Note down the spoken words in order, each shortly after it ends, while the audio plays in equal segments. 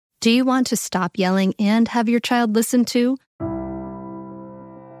Do you want to stop yelling and have your child listen too?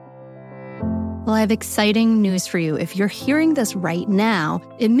 Well, I have exciting news for you. If you're hearing this right now,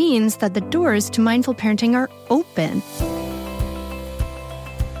 it means that the doors to mindful parenting are open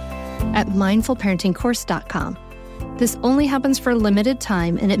at mindfulparentingcourse.com. This only happens for a limited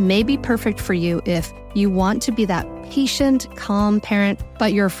time, and it may be perfect for you if you want to be that patient, calm parent,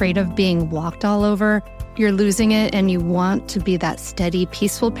 but you're afraid of being walked all over. You're losing it, and you want to be that steady,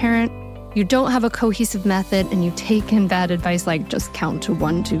 peaceful parent. You don't have a cohesive method, and you take in bad advice like just count to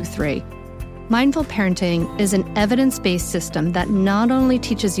 1, 2, 3. Mindful parenting is an evidence-based system that not only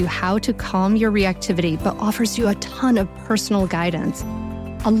teaches you how to calm your reactivity, but offers you a ton of personal guidance.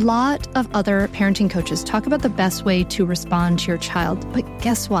 A lot of other parenting coaches talk about the best way to respond to your child, but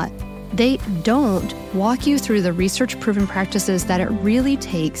guess what? They don't walk you through the research-proven practices that it really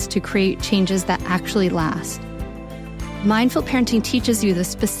takes to create changes that actually last. Mindful parenting teaches you the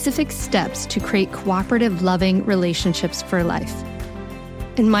specific steps to create cooperative, loving relationships for life.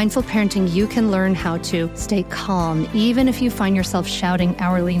 In mindful parenting, you can learn how to stay calm, even if you find yourself shouting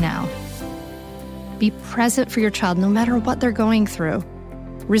hourly now. Be present for your child no matter what they're going through.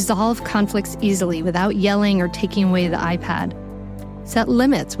 Resolve conflicts easily without yelling or taking away the iPad. Set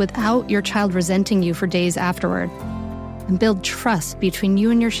limits without your child resenting you for days afterward. And build trust between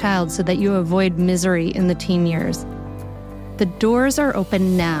you and your child so that you avoid misery in the teen years. The doors are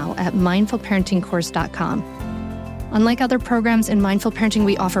open now at mindfulparentingcourse.com. Unlike other programs in Mindful Parenting,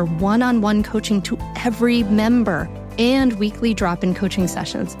 we offer one-on-one coaching to every member and weekly drop-in coaching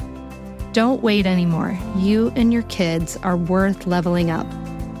sessions. Don't wait anymore. You and your kids are worth leveling up.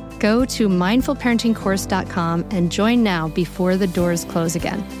 Go to mindfulparentingcourse.com and join now before the doors close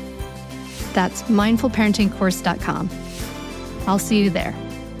again. That's mindfulparentingcourse.com. I'll see you there.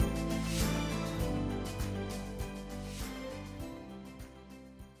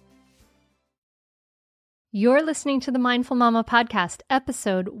 You're listening to the Mindful Mama Podcast,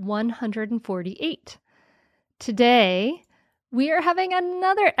 episode 148. Today, we are having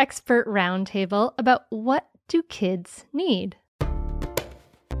another expert roundtable about what do kids need.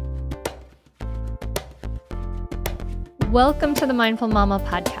 Welcome to the Mindful Mama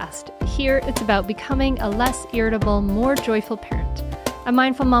Podcast. Here, it's about becoming a less irritable, more joyful parent. At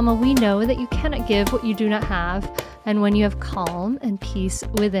Mindful Mama, we know that you cannot give what you do not have, and when you have calm and peace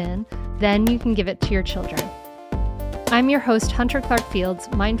within, then you can give it to your children. I'm your host, Hunter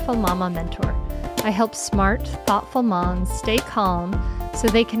Clark-Fields, Mindful Mama Mentor. I help smart, thoughtful moms stay calm so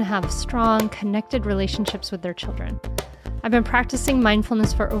they can have strong, connected relationships with their children. I've been practicing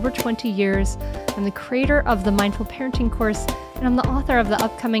mindfulness for over 20 years. I'm the creator of the Mindful Parenting course, and I'm the author of the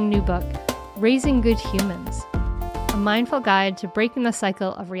upcoming new book, Raising Good Humans, a mindful guide to breaking the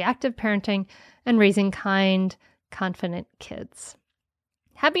cycle of reactive parenting and raising kind, confident kids.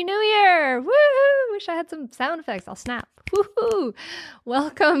 Happy New Year! Woohoo! Wish I had some sound effects. I'll snap. Woohoo!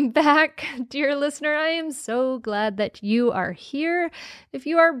 Welcome back, dear listener. I am so glad that you are here. If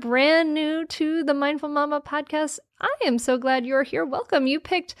you are brand new to the Mindful Mama podcast, I am so glad you're here. Welcome. You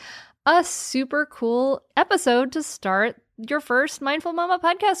picked a super cool episode to start your first Mindful Mama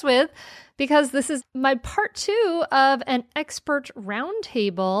podcast with, because this is my part 2 of an expert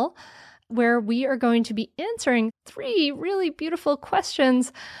roundtable where we are going to be answering 3 really beautiful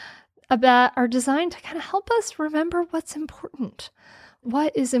questions that are designed to kind of help us remember what's important.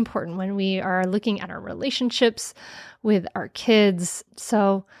 What is important when we are looking at our relationships with our kids?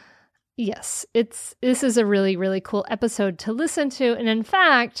 So yes, this is a really, really cool episode to listen to. And in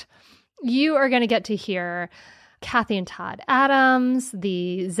fact, you are going to get to hear Kathy and Todd Adams,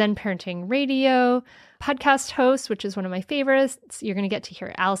 the Zen Parenting Radio podcast host, which is one of my favorites. You're going to get to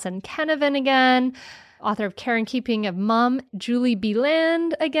hear Allison Canavan again, author of Care and Keeping of Mom, Julie B.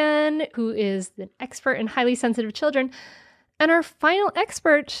 Land again, who is an expert in highly sensitive children. And our final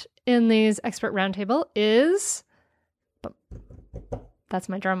expert in these expert roundtable is, that's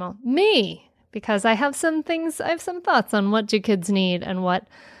my drum roll, me, because I have some thoughts on what do kids need and what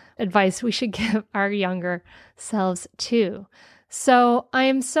advice we should give our younger selves too. So I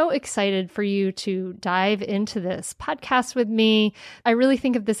am so excited for you to dive into this podcast with me. I really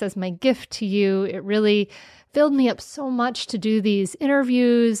think of this as my gift to you. It really filled me up so much to do these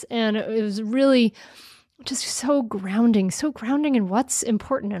interviews, and it was really just so grounding in what's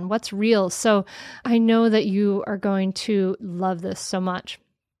important and what's real. So I know that you are going to love this so much.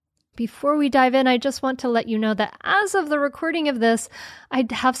 Before we dive in, I just want to let you know that as of the recording of this, I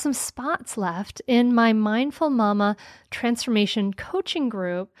have some spots left in my Mindful Mama Transformation Coaching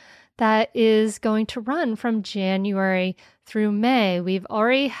Group that is going to run from January through May. We've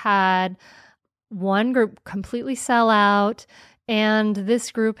already had one group completely sell out, And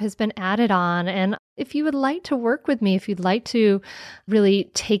this group has been added on. And if you would like to work with me, if you'd like to really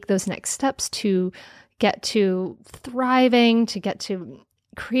take those next steps to get to thriving, to get to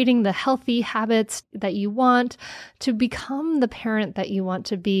creating the healthy habits that you want, to become the parent that you want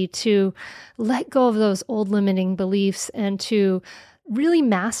to be, to let go of those old limiting beliefs, and to really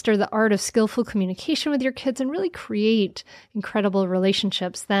master the art of skillful communication with your kids and really create incredible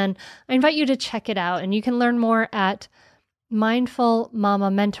relationships, then I invite you to check it out. And you can learn more at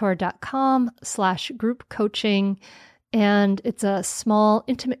mindfulmamamentor.com/group coaching. And it's a small,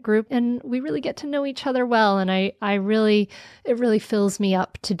 intimate group, and we really get to know each other well. And it really fills me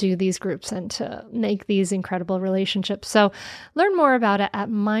up to do these groups and to make these incredible relationships. So learn more about it at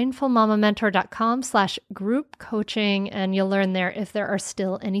mindfulmamamentor.com/group coaching. And you'll learn there if there are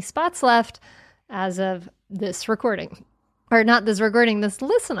still any spots left as of this recording, or not this recording, this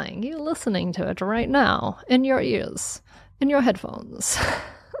listening. You're listening to it right now in your ears, in your headphones.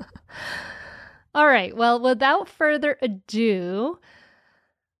 All right. Well, without further ado,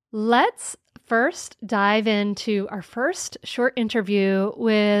 let's first dive into our first short interview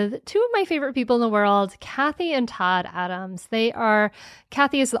with two of my favorite people in the world, Kathy and Todd Adams.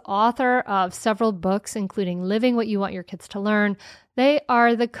 Kathy is the author of several books, including Living What You Want Your Kids to Learn. They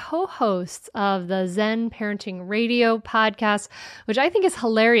are the co-hosts of the Zen Parenting Radio podcast, which I think is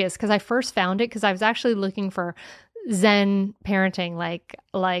hilarious because I first found it because I was actually looking for Zen parenting,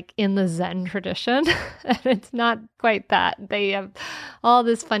 like in the Zen tradition. And it's not quite that. They have all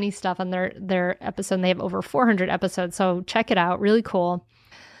this funny stuff on their episode. And they have over 400 episodes. So check it out. Really cool.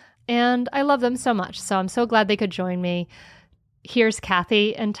 And I love them so much. So I'm so glad they could join me. Here's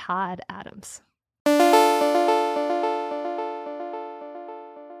Kathy and Todd Adams.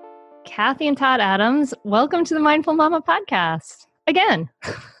 Kathy and Todd Adams, welcome to the Mindful Mama podcast again.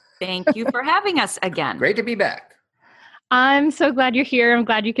 Thank you for having us again. Great to be back. I'm so glad you're here. I'm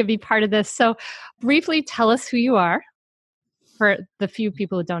glad you could be part of this. So briefly tell us who you are for the few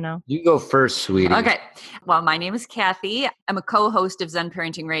people who don't know. You go first, sweetie. Okay. Well, my name is Kathy. I'm a co-host of Zen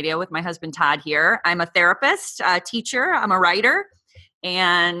Parenting Radio with my husband, Todd, here. I'm a therapist, a teacher. I'm a writer.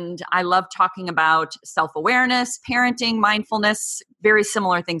 And I love talking about self-awareness, parenting, mindfulness, very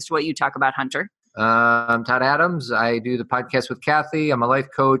similar things to what you talk about, Hunter. I'm Todd Adams. I do the podcast with Kathy. I'm a life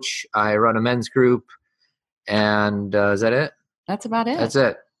coach. I run a men's group. And is that it? That's about it. That's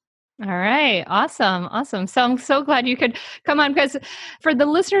it. All right. Awesome. So I'm so glad you could come on, because for the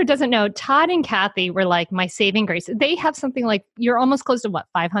listener who doesn't know, Todd and Kathy were like my saving grace. They have something like, you're almost close to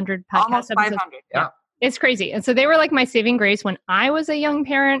 500 podcasts? Almost 500. Yeah. It's crazy. And so they were like my saving grace when I was a young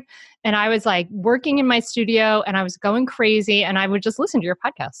parent and I was like working in my studio and I was going crazy and I would just listen to your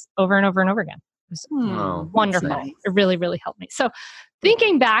podcasts over and over and over again. It was wonderful. Nice. It really, really helped me. So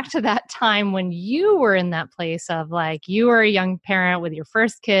thinking back to that time when you were in that place of like, you were a young parent with your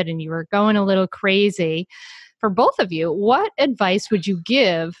first kid and you were going a little crazy, for both of you, what advice would you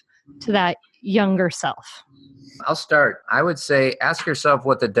give to that younger self? I'll start. I would say ask yourself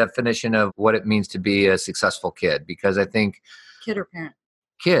what the definition of what it means to be a successful kid, because I think Kid or parent?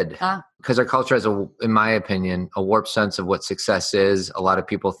 Kid, because our culture has, in my opinion, a warped sense of what success is. A lot of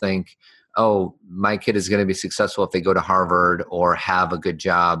people think, oh, my kid is going to be successful if they go to Harvard or have a good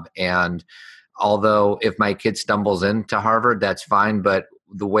job. And although if my kid stumbles into Harvard, that's fine. But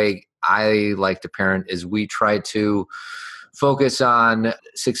the way I like to parent is we try to focus on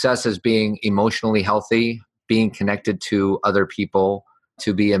success as being emotionally healthy, being connected to other people,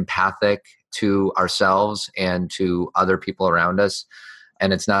 to be empathic to ourselves and to other people around us.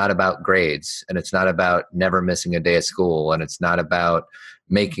 And it's not about grades, and it's not about never missing a day of school, and it's not about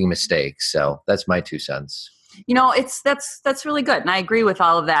making mistakes. So that's my 2 cents. You know, that's really good. And I agree with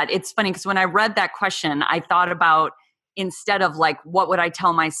all of that. It's funny because when I read that question, I thought about, instead of like, what would I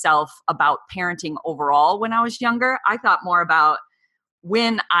tell myself about parenting overall when I was younger? I thought more about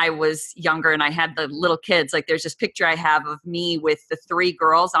when I was younger and I had the little kids. Like there's this picture I have of me with the 3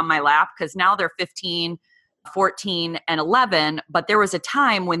 girls on my lap, because now they're 15, 14, and 11. But there was a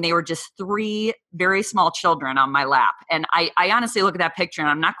time when they were just 3 very small children on my lap. And I honestly look at that picture and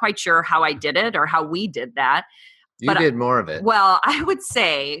I'm not quite sure how I did it or how we did that. You did more of it. Well, I would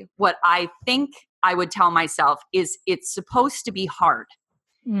say what I think I would tell myself is it's supposed to be hard.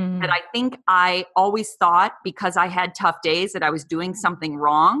 And I think I always thought, because I had tough days, that I was doing something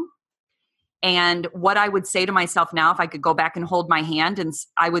wrong. And what I would say to myself now, if I could go back and hold my hand, and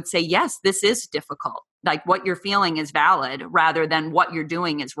I would say, yes, this is difficult. Like what you're feeling is valid rather than what you're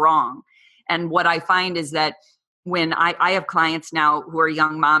doing is wrong. And what I find is that when I have clients now who are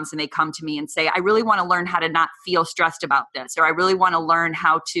young moms and they come to me and say, I really want to learn how to not feel stressed about this, or I really want to learn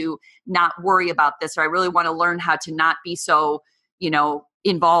how to not worry about this, or I really want to learn how to not be so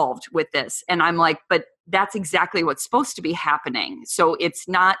involved with this. And I'm like, but that's exactly what's supposed to be happening. So it's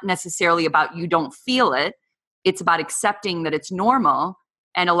not necessarily about you don't feel it. It's about accepting that it's normal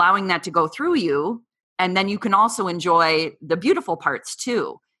and allowing that to go through you. And then you can also enjoy the beautiful parts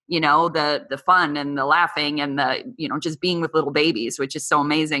too, the fun and the laughing and the, just being with little babies, which is so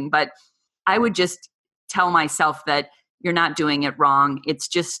amazing. But I would just tell myself that you're not doing it wrong. It's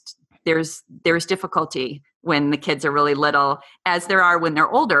just, there's difficulty when the kids are really little, as there are when they're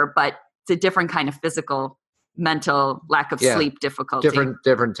older, but it's a different kind of physical, mental, lack of sleep difficulty.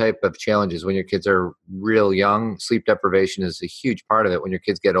 Different type of challenges. When your kids are real young, sleep deprivation is a huge part of it. When your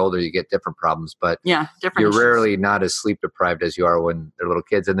kids get older, you get different problems, but different you're issues. Rarely not as sleep deprived as you are when they're little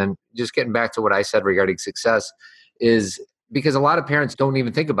kids. And then just getting back to what I said regarding success is because a lot of parents don't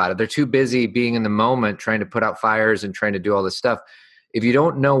even think about it. They're too busy being in the moment, trying to put out fires and trying to do all this stuff. If you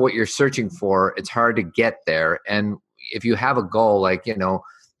don't know what you're searching for, it's hard to get there. And if you have a goal, like,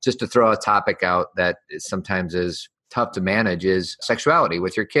 just to throw a topic out that sometimes is tough to manage, is sexuality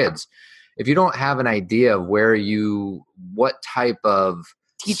with your kids. If you don't have an idea of what type of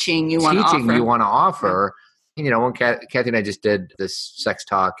teaching you want to offer, when Kathy and I just did this sex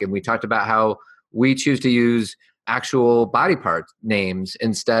talk, and we talked about how we choose to use actual body part names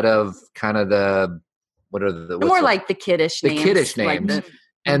instead of kind of like the kiddish names. The kiddish names.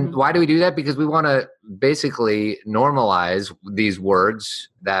 And why do we do that? Because we want to basically normalize these words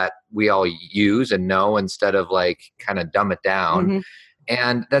that we all use and know instead of like kind of dumb it down. Mm-hmm.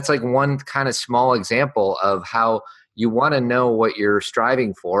 And that's like one kind of small example of how you want to know what you're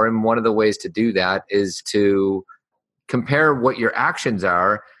striving for. And one of the ways to do that is to compare what your actions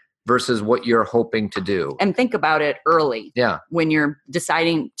are versus what you're hoping to do. And think about it early. Yeah. When you're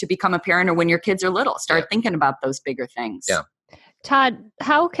deciding to become a parent or when your kids are little, start thinking about those bigger things. Yeah. Todd,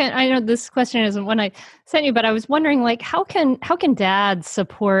 I know this question isn't one I sent you, but I was wondering, like, how can dads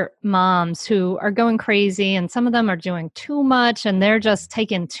support moms who are going crazy and some of them are doing too much and they're just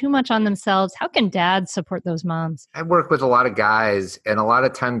taking too much on themselves? How can dads support those moms? I work with a lot of guys, and a lot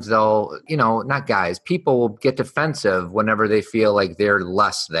of times people will get defensive whenever they feel like they're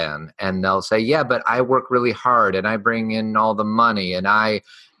less than, and they'll say, yeah, but I work really hard and I bring in all the money and I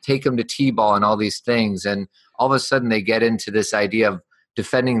take them to T-ball and all these things. And all of a sudden they get into this idea of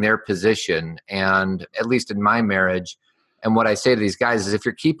defending their position. And at least in my marriage, and what I say to these guys is, if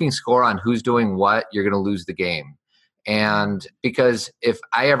you're keeping score on who's doing what, you're going to lose the game. And because if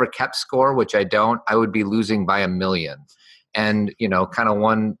I ever kept score, which I don't, I would be losing by 1,000,000. And, kind of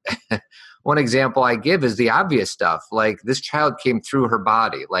one example I give is the obvious stuff. Like, this child came through her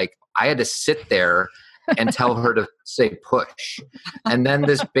body. Like, I had to sit there and tell her to say push. And then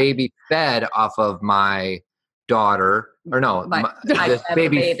this baby fed off of my daughter, this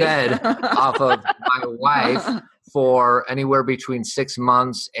baby fed off of my wife for anywhere between 6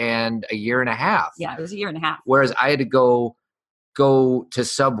 months and a year and a half. Yeah, it was a year and a half. Whereas I had to go to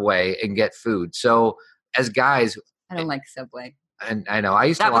Subway and get food. So as guys, I don't like Subway. And I know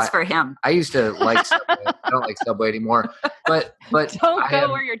that was for him. I used to like Subway. I don't like Subway anymore. But don't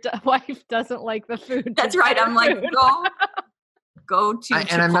go where your wife doesn't like the food. That's right. I'm like, go to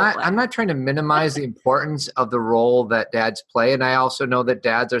Chipotle. And I'm not trying to minimize the importance of the role that dads play. And I also know that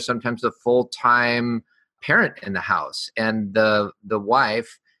dads are sometimes the full-time parent in the house, and the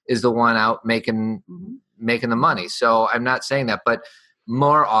wife is the one out making the money. So I'm not saying that, but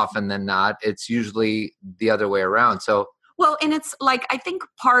more often than not, it's usually the other way around. So. Well, and it's like, I think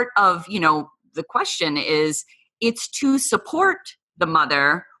part of, the question is, it's to support the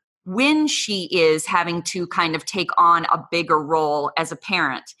mother when she is having to kind of take on a bigger role as a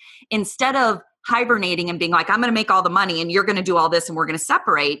parent, instead of hibernating and being like, I'm going to make all the money and you're going to do all this and we're going to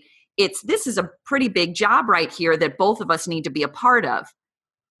separate. This is a pretty big job right here that both of us need to be a part of.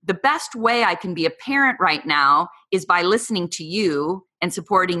 The best way I can be a parent right now is by listening to you and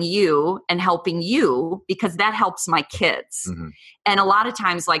supporting you and helping you, because that helps my kids. Mm-hmm. And a lot of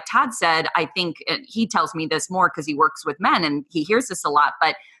times, like Todd said, I think, and he tells me this more because he works with men and he hears this a lot,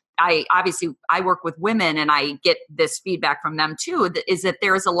 but I work with women and I get this feedback from them too, is that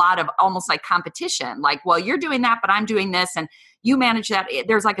there's a lot of almost like competition, like, well, you're doing that, but I'm doing this and you manage that.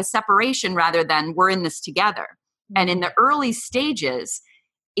 There's like a separation rather than we're in this together. Mm-hmm. And in the early stages,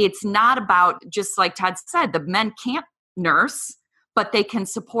 it's not about, just like Todd said, the men can't nurse, but they can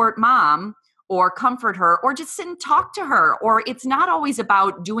support mom or comfort her or just sit and talk to her. Or it's not always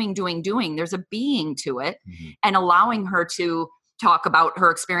about doing. There's a being to it, mm-hmm. and allowing her to talk about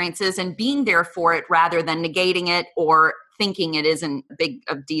her experiences and being there for it rather than negating it or thinking it isn't big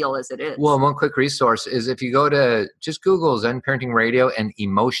a deal as it is. Well, one quick resource is if you go to just Google Zen Parenting Radio and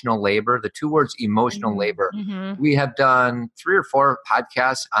emotional labor, the two words emotional labor, we have done 3 or 4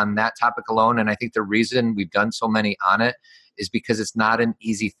 podcasts on that topic alone. And I think the reason we've done so many on it is because it's not an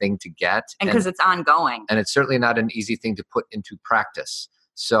easy thing to get. And because it's ongoing. And it's certainly not an easy thing to put into practice.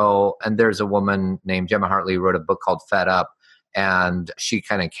 So, and there's a woman named Gemma Hartley who wrote a book called Fed Up, and she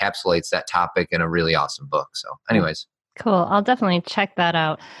kind of encapsulates that topic in a really awesome book. So anyways. Cool. I'll definitely check that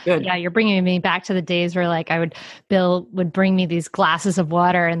out. Good. Yeah, you're bringing me back to the days where like Bill would bring me these glasses of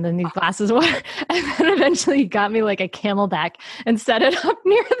water and then these glasses of water. And then eventually he got me like a Camelback and set it up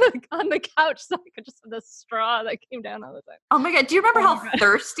on the couch so I could just have this straw that came down all the time. Oh my God. Do you remember how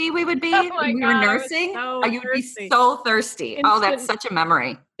thirsty we would be when we were nursing? You would be so thirsty. That's such a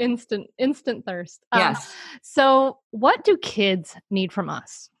memory. Instant thirst. Yes. So what do kids need from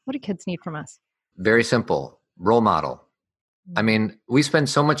us? What do kids need from us? Very simple. Role model. I mean, we spend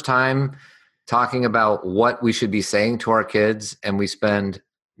so much time talking about what we should be saying to our kids, and we spend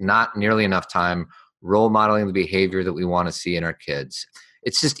not nearly enough time role modeling the behavior that we want to see in our kids.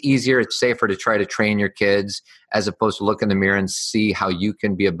 It's just easier, it's safer to try to train your kids as opposed to look in the mirror and see how you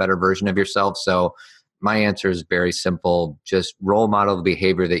can be a better version of yourself. So my answer is very simple. Just role model the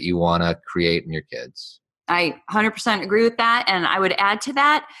behavior that you want to create in your kids. I 100% agree with that. And I would add to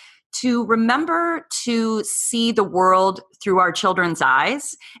that, to remember to see the world through our children's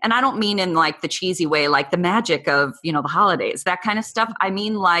eyes. And I don't mean in like the cheesy way, like the magic of, the holidays, that kind of stuff. I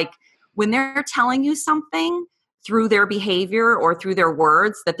mean, like when they're telling you something through their behavior or through their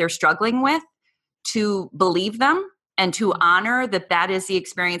words that they're struggling with, to believe them and to honor that is the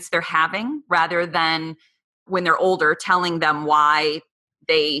experience they're having, rather than when they're older, telling them why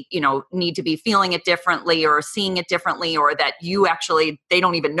they, need to be feeling it differently or seeing it differently, or that they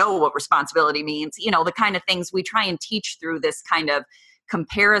don't even know what responsibility means, the kind of things we try and teach through this kind of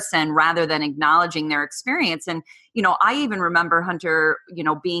comparison rather than acknowledging their experience. And, I even remember, Hunter,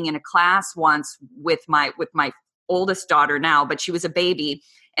 being in a class once with my oldest daughter now, but she was a baby,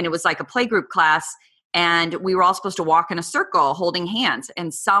 and it was like a playgroup class, and we were all supposed to walk in a circle holding hands,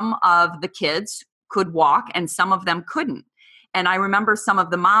 and some of the kids could walk and some of them couldn't. And I remember some of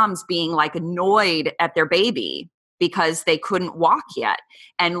the moms being like annoyed at their baby because they couldn't walk yet,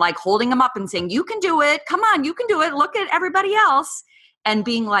 and like holding them up and saying, "You can do it. Come on, you can do it. Look at everybody else." And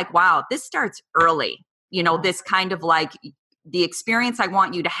being like, wow, this starts early. This kind of like, the experience I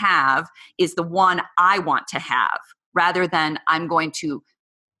want you to have is the one I want to have, rather than I'm going to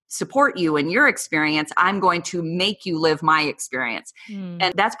support you in your experience. I'm going to make you live my experience.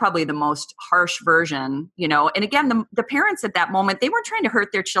 And that's probably the most harsh version, And again, the parents at that moment, they weren't trying to hurt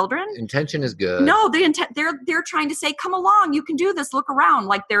their children. Intention is good. No, they're trying to say, come along, you can do this, look around.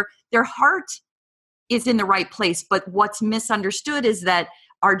 Like their heart is in the right place. But what's misunderstood is that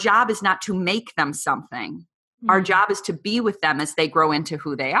our job is not to make them something. Our job is to be with them as they grow into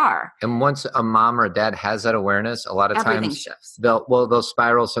who they are. And once a mom or a dad has that awareness, a lot of times shifts. They'll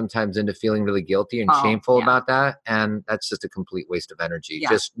spiral sometimes into feeling really guilty and shameful about that. And that's just a complete waste of energy. Yeah.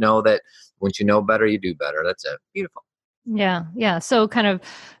 Just know that once you know better, you do better. That's it. Beautiful. Yeah. Yeah. So kind of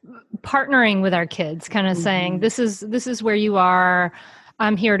partnering with our kids, kind of saying, this is where you are.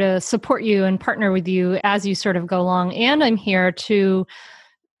 I'm here to support you and partner with you as you sort of go along. And I'm here to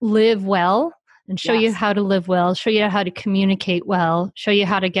live well and show you how to live well, show you how to communicate well, show you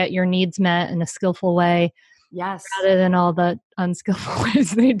how to get your needs met in a skillful way. Yes. Rather than all the unskillful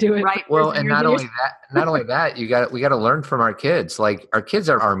ways they do it. Right. Well, and not only that, we got to learn from our kids. Like our kids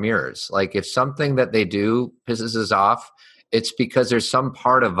are our mirrors. Like if something that they do pisses us off, it's because there's some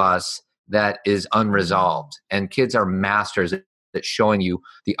part of us that is unresolved. And kids are masters at showing you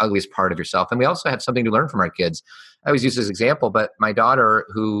the ugliest part of yourself. And we also have something to learn from our kids. I always use this example, but my daughter,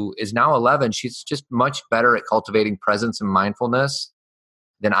 who is now 11, she's just much better at cultivating presence and mindfulness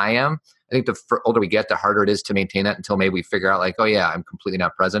than I am. I think the older we get, the harder it is to maintain that until maybe we figure out like, oh yeah, I'm completely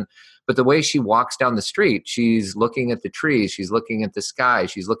not present. But the way she walks down the street, she's looking at the trees, she's looking at the sky,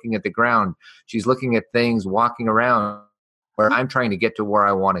 she's looking at the ground, she's looking at things walking around where I'm trying to get to where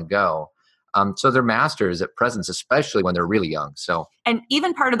I want to go. So they're masters at presence, especially when they're really young. So, and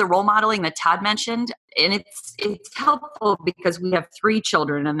even part of the role modeling that Todd mentioned, and it's helpful because we have 3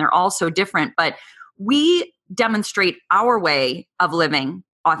 children and they're all so different, but we demonstrate our way of living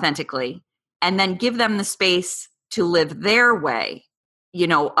authentically and then give them the space to live their way,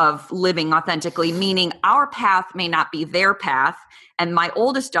 of living authentically, meaning our path may not be their path and my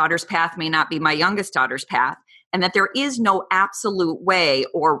oldest daughter's path may not be my youngest daughter's path. And that there is no absolute way,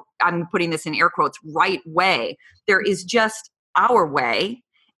 or I'm putting this in air quotes, right way. There is just our way.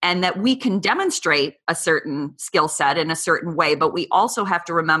 and that we can demonstrate a certain skill set in a certain way, but we also have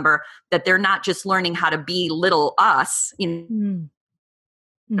to remember that they're not just learning how to be little us,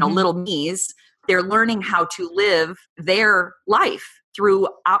 little me's. They're learning how to live their life through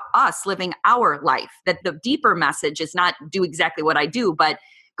us living our life. That the deeper message is not do exactly what I do, but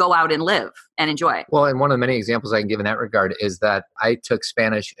go out and live and enjoy. Well, and one of the many examples I can give in that regard is that I took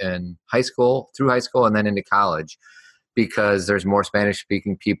Spanish in high school, through high school, and then into college, because there's more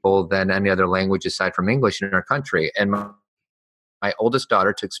Spanish-speaking people than any other language aside from English in our country. And my oldest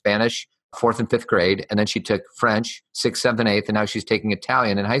daughter took Spanish 4th and 5th grade, and then she took French 6th, 7th, and 8th, and now she's taking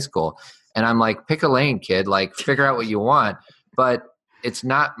Italian in high school. And I'm like, pick a lane, kid. Like, figure out what you want. But it's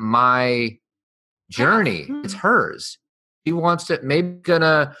not my journey. It's hers. She wants to, maybe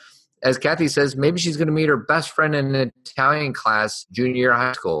gonna, as Kathy says, maybe she's going to meet her best friend in an Italian class junior year of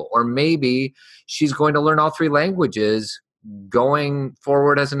high school. Or maybe she's going to learn all 3 languages going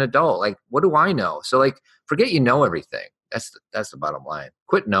forward as an adult. Like, what do I know? So, like, forget you know everything. That's the bottom line.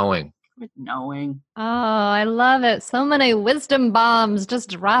 Quit knowing. Knowing. Oh, I love it. So many wisdom bombs just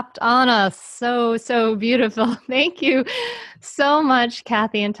dropped on us. So beautiful. Thank you so much,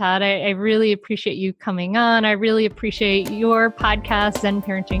 Kathy and Todd. I really appreciate you coming on. I really appreciate your podcast. Zen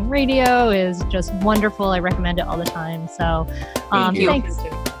Parenting Radio is just wonderful. I recommend it all the time. So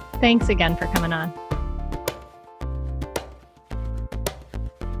thanks again for coming on.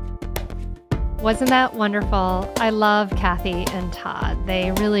 Wasn't that wonderful? I love Kathy and Todd.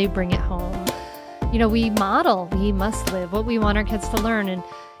 They really bring it home. We model, we must live what we want our kids to learn. And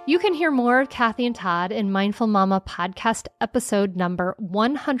you can hear more of Kathy and Todd in Mindful Mama podcast episode number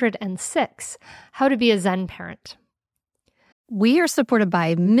 106, How to Be a Zen Parent. We are supported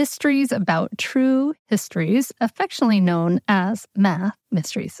by Mysteries About True Histories, affectionately known as Math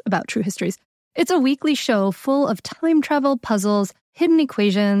Mysteries About True Histories. It's a weekly show full of time travel puzzles, hidden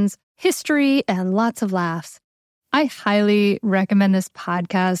equations, history, and lots of laughs. I highly recommend this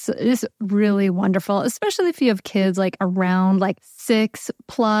podcast. It is really wonderful, especially if you have kids like around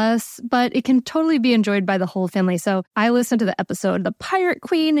 6+, but it can totally be enjoyed by the whole family. So I listened to the episode, The Pirate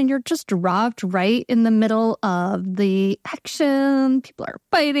Queen, and you're just dropped right in the middle of the action. People are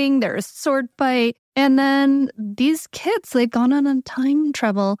fighting, there's a sword fight. And then these kids, they've gone on a time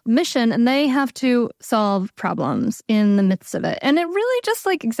travel mission and they have to solve problems in the midst of it. And it really just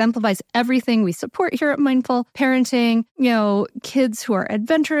exemplifies everything we support here at Mindful Parenting. Kids who are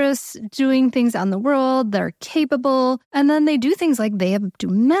adventurous, doing things out in the world, they're capable. And then they do things like they have to do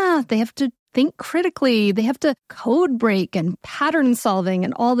math, they have to think critically, they have to code break and pattern solving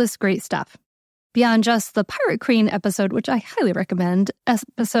and all this great stuff. Beyond just the Pirate Queen episode, which I highly recommend,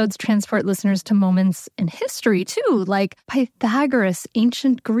 episodes transport listeners to moments in history too, like Pythagoras,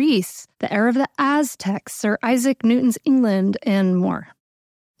 ancient Greece, the era of the Aztecs, Sir Isaac Newton's England, and more.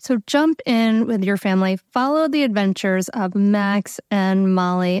 So jump in with your family, follow the adventures of Max and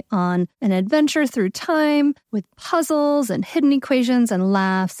Molly on an adventure through time with puzzles and hidden equations and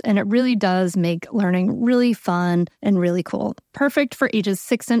laughs, and it really does make learning really fun and really cool. Perfect for ages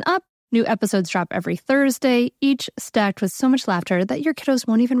 6 and up. New episodes drop every Thursday, each stacked with so much laughter that your kiddos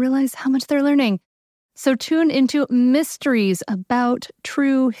won't even realize how much they're learning. So tune into Mysteries About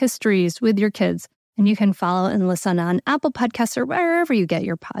True Histories with your kids, and you can follow and listen on Apple Podcasts or wherever you get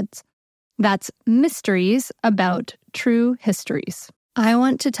your pods. That's Mysteries About True Histories. I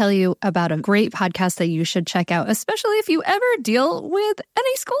want to tell you about a great podcast that you should check out, especially if you ever deal with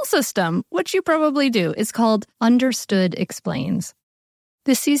any school system, which you probably do. It's called Understood Explains.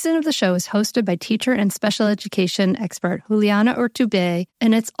 This season of the show is hosted by teacher and special education expert Juliana Urtubey,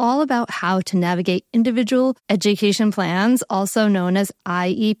 and it's all about how to navigate individual education plans, also known as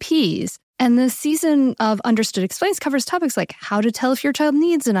IEPs. And this season of Understood Explains covers topics like how to tell if your child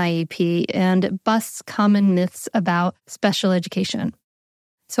needs an IEP and busts common myths about special education.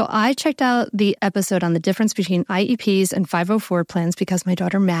 So I checked out the episode on the difference between IEPs and 504 plans because my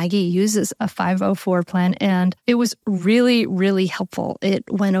daughter Maggie uses a 504 plan, and it was really, really helpful. It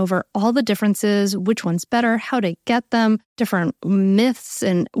went over all the differences, which one's better, how to get them, different myths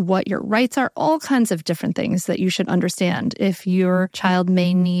and what your rights are, all kinds of different things that you should understand if your child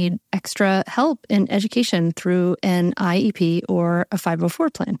may need extra help in education through an IEP or a 504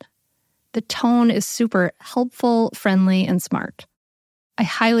 plan. The tone is super helpful, friendly, and smart. I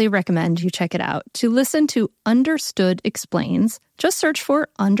highly recommend you check it out. To listen to Understood Explains, just search for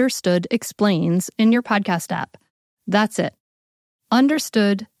Understood Explains in your podcast app. That's it.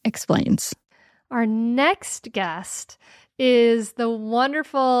 Understood Explains. Our next guest is the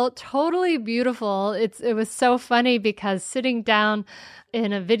wonderful, totally beautiful. It was so funny because sitting down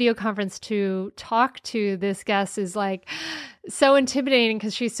in a video conference to talk to this guest is like so intimidating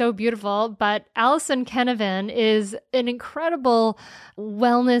because she's so beautiful. But Alison Kennevan is an incredible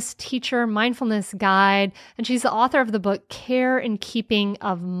wellness teacher, mindfulness guide, and she's the author of the book Care and Keeping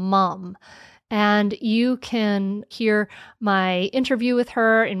of Mom. And you can hear my interview with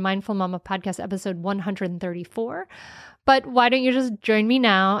her in Mindful Mama podcast episode 134. But why don't you just join me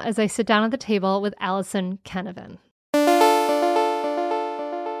now as I sit down at the table with Alison Kennevan.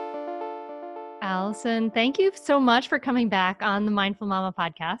 Alison, thank you so much for coming back on the Mindful Mama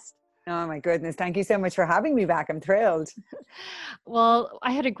podcast. Oh my goodness. Thank you so much for having me back. I'm thrilled. Well,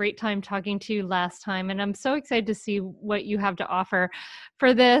 I had a great time talking to you last time, and I'm so excited to see what you have to offer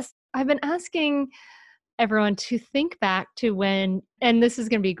for this. I've been asking everyone to think back to when, and this is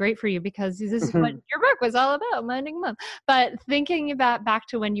going to be great for you because this is what your book was all about, Minding Mom. But thinking about back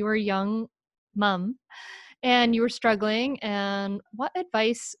to when you were a young mom and you were struggling, and what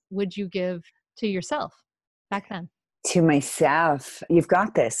advice would you give to yourself back then? To myself, you've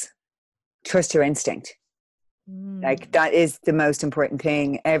got this. Trust your instinct. Like that is the most important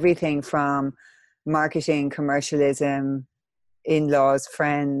thing. Everything from marketing, commercialism, in-laws,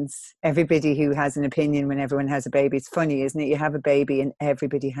 friends, everybody who has an opinion when everyone has a baby. It's funny, isn't it? You have a baby and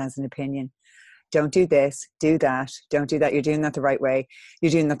everybody has an opinion. Don't do this, do that. Don't do that. You're doing that the right way. You're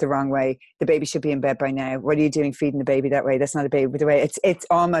doing that the wrong way. The baby should be in bed by now. What are you doing feeding the baby that way? That's not a baby the way. It's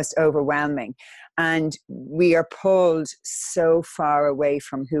almost overwhelming. And we are pulled so far away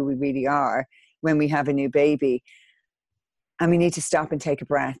from who we really are when we have a new baby. And we need to stop and take a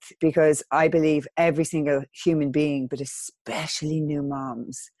breath, because I believe every single human being, but especially new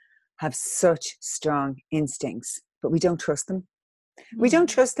moms, have such strong instincts, but we don't trust them. We don't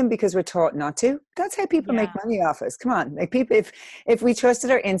trust them because we're taught not to. That's how people make money off us. Come on. Like people, if we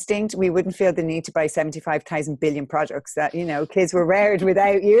trusted our instinct, we wouldn't feel the need to buy 75,000 billion products that, kids were reared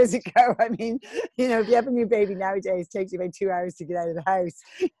without years ago. I mean, if you have a new baby nowadays, it takes you about 2 hours to get out of the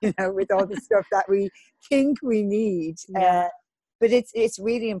house, with all the stuff that we think we need. But it's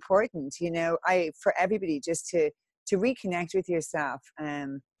really important, for everybody just to reconnect with yourself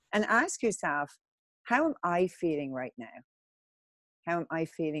and ask yourself, how am I feeling right now? How am I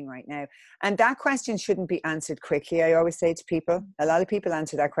feeling right now? And that question shouldn't be answered quickly. I always say to people, a lot of people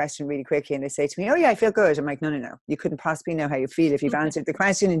answer that question really quickly and they say to me, oh yeah, I feel good. I'm like, no. You couldn't possibly know how you feel if you've answered the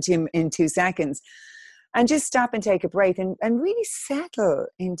question in 2 seconds. And just stop and take a breath and really settle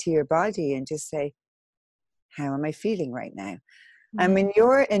into your body and just say, how am I feeling right now? And when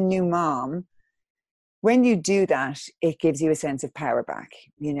you're a new mom, when you do that, it gives you a sense of power back.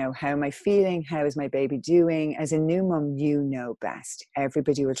 How am I feeling? How is my baby doing? As a new mom, you know best.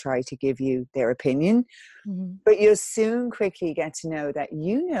 Everybody will try to give you their opinion, but you'll soon quickly get to know that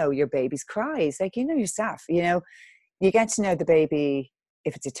your baby's cries. Like, yourself, you get to know the baby,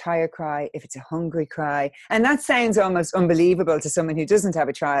 if it's a tired cry, if it's a hungry cry. And that sounds almost unbelievable to someone who doesn't have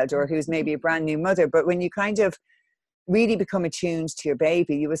a child or who's maybe a brand new mother. But when you kind of really become attuned to your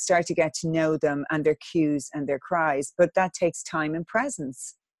baby, you will start to get to know them and their cues and their cries. But that takes time and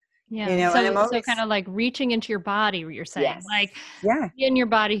presence. Yeah. So kind of like reaching into your body, what you're saying. Yes. Like in your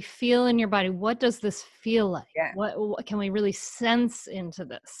body, feel in your body. What does this feel like? Yeah. What can we really sense into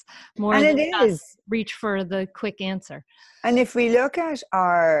this? More and than it just is. Reach for the quick answer. And if we look at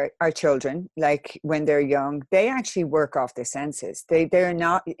our children, like when they're young, they actually work off their senses. They're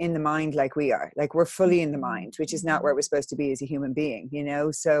not in the mind like we are. Like we're fully in the mind, which is not where we're supposed to be as a human being,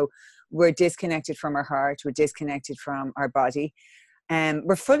 So we're disconnected from our heart. We're disconnected from our body.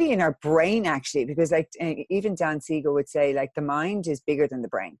 We're fully in our brain, actually, because even Dan Siegel would say, like, the mind is bigger than the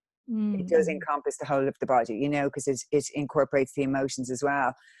brain. It does encompass the whole of the body, because it incorporates the emotions as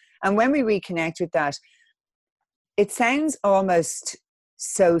well. And when we reconnect with that, it sounds almost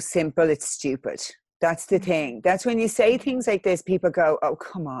so simple, it's stupid. That's the thing. That's when you say things like this, people go, oh,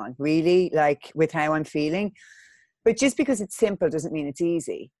 come on, really? Like, with how I'm feeling? But just because it's simple doesn't mean it's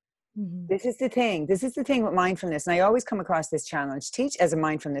easy. This is the thing. This is the thing with mindfulness. And I always come across this challenge, teach as a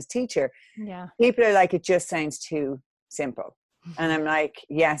mindfulness teacher. Yeah. People are like, it just sounds too simple. And I'm like,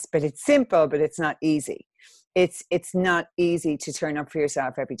 yes, but it's simple, but it's not easy. It's not easy to turn up for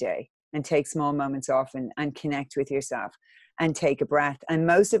yourself every day and take small moments off and connect with yourself and take a breath. And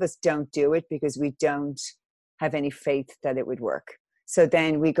most of us don't do it because we don't have any faith that it would work. So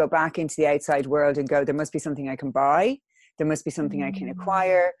then we go back into the outside world and go, there must be something I can buy. There must be something I can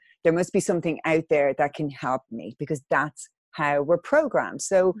acquire. There must be something out there that can help me, because that's how we're programmed.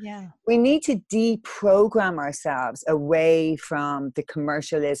 So Yeah. we need to deprogram ourselves away from the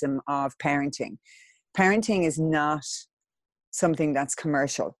commercialism of parenting. Parenting is not something that's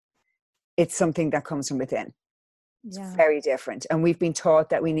commercial. It's something that comes from within. It's very different. And we've been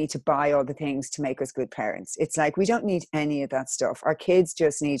taught that we need to buy all the things to make us good parents. It's like, we don't need any of that stuff. Our kids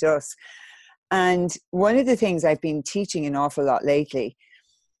just need us. And one of the things I've been teaching an awful lot lately,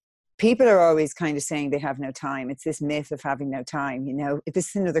 people are always kind of saying they have no time. It's this myth of having no time, you know. This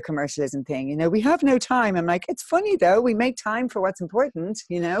is another commercialism thing, you know. We have no time. I'm like, it's funny though. We make time for what's important,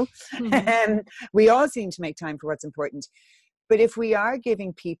 you know. Mm-hmm. We all seem to make time for what's important. But if we are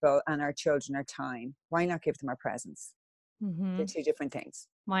giving people and our children our time, why not give them our presence? Mm-hmm. They're two different things.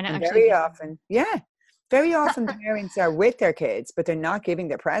 Why not And actually? very often parents are with their kids, but they're not giving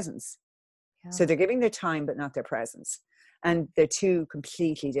their presence. Yeah. So they're giving their time, but not their presence. And they're two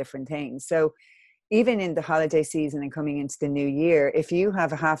completely different things. So even in the holiday season and coming into the new year, if you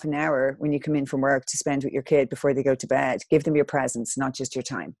have a half an hour when you come in from work to spend with your kid before they go to bed, give them your presence, not just your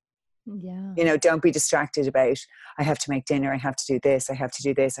time. Yeah. You know, don't be distracted about, I have to make dinner, I have to do this, I have to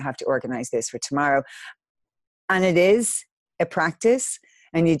do this, I have to organize this for tomorrow. And it is a practice,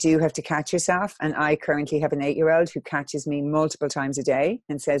 and you do have to catch yourself. And I currently have an 8-year-old who catches me multiple times a day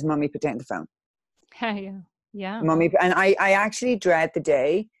and says, Mommy, put down the phone. Yeah. Yeah. Mommy, and I actually dread the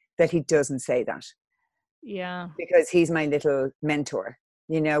day that he doesn't say that. Yeah. Because he's my little mentor,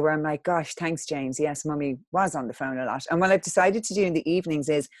 you know, where I'm like, gosh, thanks, James. Yes, Mommy was on the phone a lot. And what I've decided to do in the evenings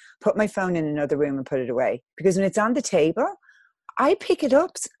is put my phone in another room and put it away. Because when it's on the table, I pick it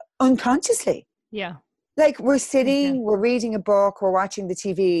up unconsciously. Yeah. Like we're sitting, we're reading a book, we're watching the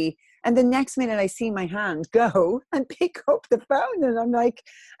TV, and the next minute I see my hand go and pick up the phone, and I'm like,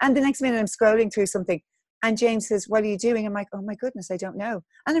 and the next minute I'm scrolling through something, and James says, what are you doing? I'm like, oh my goodness, I don't know.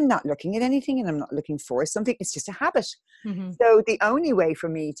 And I'm not looking at anything, and I'm not looking for something. It's just a habit. Mm-hmm. So the only way for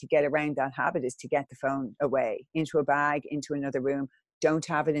me to get around that habit is to get the phone away, into a bag, into another room. Don't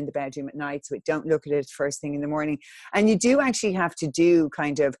have it in the bedroom at night, so don't look at it first thing in the morning. And you do actually have to do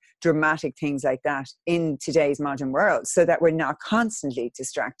kind of dramatic things like that in today's modern world so that we're not constantly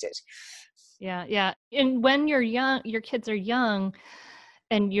distracted. Yeah. Yeah. And when you're young, your kids are young,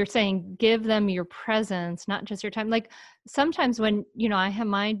 and you're saying, give them your presence, not just your time. Like sometimes when, you know, I have,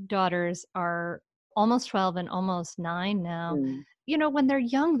 my daughters are almost 12 and almost 9 now, you know, when they're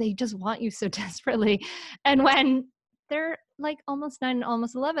young, they just want you so desperately. And when they're like almost 9 and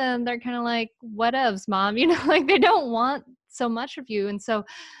almost 11, they're kind of like, whatevs, Mom, you know, like they don't want so much of you. And so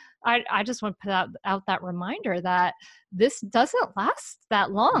I just want to put out that reminder that this doesn't last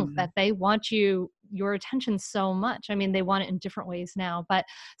that long, that they want your attention so much. I mean, they want it in different ways now, but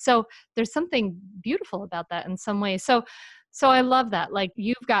so there's something beautiful about that in some ways. So I love that. Like,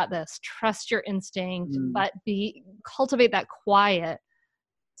 you've got this, trust your instinct, but cultivate that quiet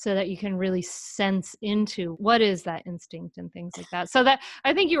so that you can really sense into what is that instinct and things like that. So that,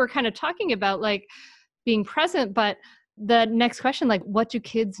 I think you were kind of talking about like being present, but the next question, like, what do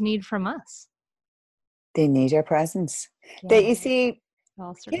kids need from us? They need our presence. Yeah. You see,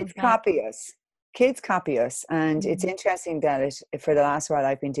 kids copy us. Kids copy us. And it's interesting that for the last while,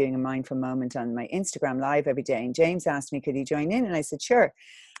 I've been doing a mindful moment on my Instagram live every day. And James asked me, could he join in? And I said, sure.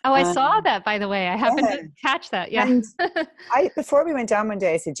 Oh, I saw that, by the way. I happened to catch that. Yeah. And before we went on one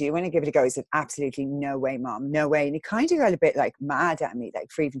day, I said, do you want to give it a go? He said, absolutely no way, Mom, no way. And he kind of got a bit like mad at me, like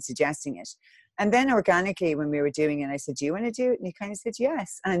for even suggesting it. And then organically, when we were doing it, I said, do you want to do it? And he kind of said,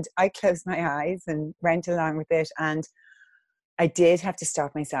 yes. And I closed my eyes and went along with it. And I did have to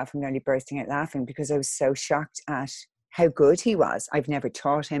stop myself from nearly bursting out laughing because I was so shocked at how good he was. I've never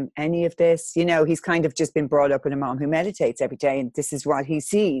taught him any of this. You know, he's kind of just been brought up with a mom who meditates every day, and this is what he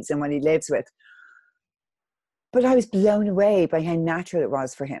sees and what he lives with. But I was blown away by how natural it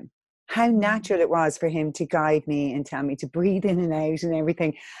was for him. How natural it was for him to guide me and tell me to breathe in and out and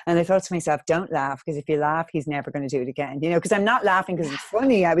everything. And I thought to myself, don't laugh, because if you laugh, he's never going to do it again. You know, because I'm not laughing because it's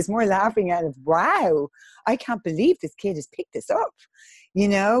funny. I was more laughing out of, wow, I can't believe this kid has picked this up, you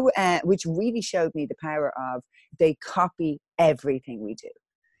know, which really showed me the power of they copy everything we do.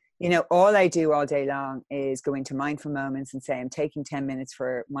 You know, all I do all day long is go into mindful moments and say, I'm taking 10 minutes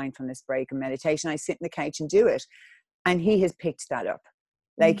for mindfulness break and meditation. I sit on the couch and do it. And he has picked that up.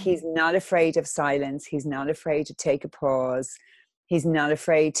 Like, he's not afraid of silence. He's not afraid to take a pause. He's not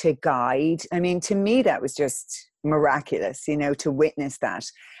afraid to guide. I mean, to me, that was just miraculous, you know, to witness that.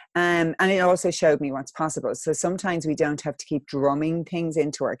 And it also showed me what's possible. So sometimes we don't have to keep drumming things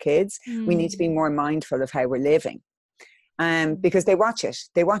into our kids. We need to be more mindful of how we're living. Because they watch it.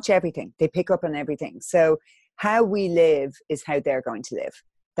 They watch everything. They pick up on everything. So how we live is how they're going to live.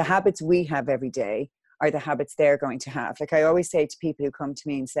 The habits we have every day are the habits they're going to have. Like I always say to people who come to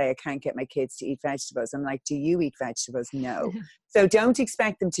me and say, I can't get my kids to eat vegetables. I'm like, do you eat vegetables? No. So don't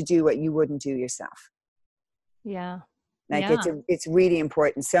expect them to do what you wouldn't do yourself. Yeah. Like it's really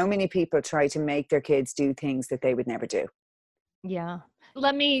important. So many people try to make their kids do things that they would never do. Yeah.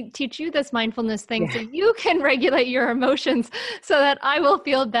 Let me teach you this mindfulness thing so you can regulate your emotions so that I will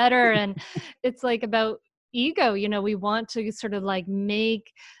feel better. And it's like about ego, we want to sort of like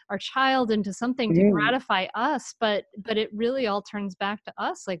make our child into something to gratify us, but it really all turns back to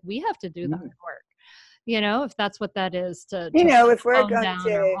us. Like we have to do the hard work, if that's what that is to if we're going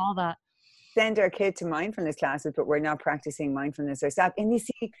to all that. Send our kid to mindfulness classes, but we're not practicing mindfulness ourselves. And you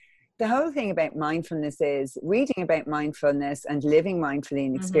see, the whole thing about mindfulness is reading about mindfulness and living mindfully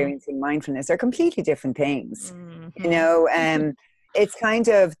and experiencing mindfulness are completely different things. It's kind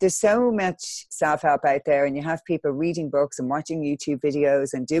of, there's so much self-help out there, and you have people reading books and watching YouTube videos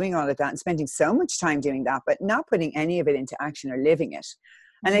and doing all of that and spending so much time doing that, but not putting any of it into action or living it.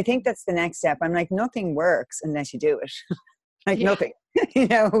 And I think that's the next step. I'm like, nothing works unless you do it. Nothing.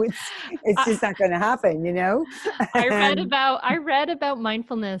 It's just not going to happen. I read about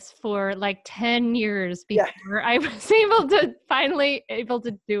mindfulness for like 10 years before I was finally able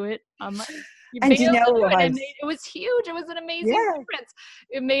to do it on my. And it was huge. It was an amazing difference.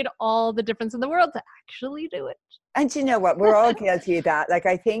 It made all the difference in the world to actually do it. And you know what? We're all guilty of that. Like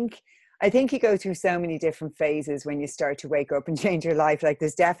I think you go through so many different phases when you start to wake up and change your life. Like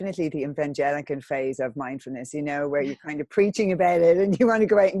there's definitely the evangelical phase of mindfulness, where you're kind of preaching about it and you want to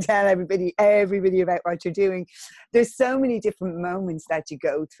go out and tell everybody about what you're doing. There's so many different moments that you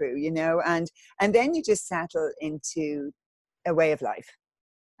go through, and then you just settle into a way of life.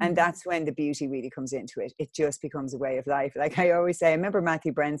 And that's when the beauty really comes into it. It just becomes a way of life. Like I always say, I remember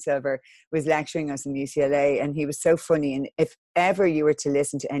Matthew Brensilver was lecturing us in UCLA, and he was so funny. And if ever you were to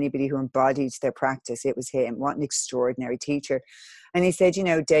listen to anybody who embodied their practice, it was him. What an extraordinary teacher. And he said,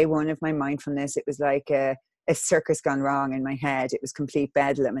 day one of my mindfulness, it was like a circus gone wrong in my head. It was complete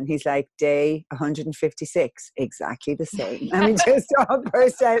bedlam. And he's like, day 156, exactly the same. And we just all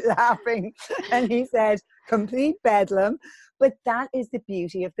burst out laughing. And he said, complete bedlam. But that is the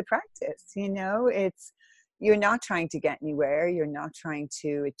beauty of the practice. It's, you're not trying to get anywhere. You're not trying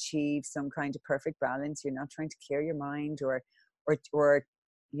to achieve some kind of perfect balance. You're not trying to clear your mind or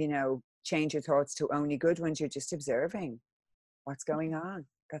change your thoughts to only good ones. You're just observing what's going on.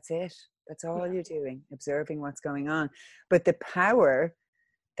 That's it. That's all you're doing, observing what's going on. But the power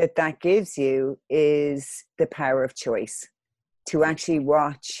that gives you is the power of choice, to actually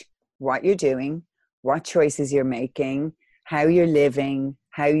watch what you're doing, what choices you're making, how you're living,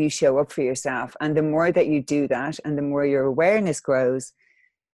 how you show up for yourself. And the more that you do that and the more your awareness grows,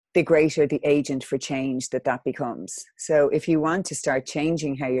 the greater the agent for change that becomes. So if you want to start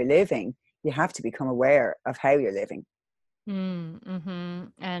changing how you're living, you have to become aware of how you're living. Mm-hmm.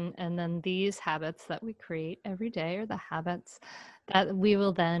 And then these habits that we create every day are the habits that we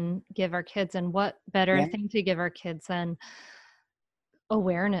will then give our kids. And what better thing to give our kids than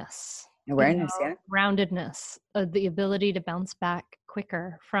awareness, groundedness, the ability to bounce back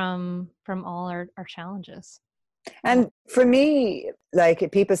quicker from all our challenges. And for me,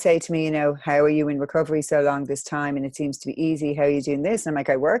 like people say to me, how are you in recovery so long this time? And it seems to be easy. How are you doing this? And I'm like,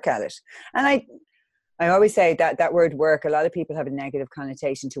 I work at it. And I always say that word work, a lot of people have a negative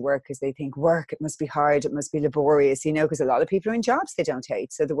connotation to work because they think work, it must be hard, it must be laborious, because a lot of people are in jobs they don't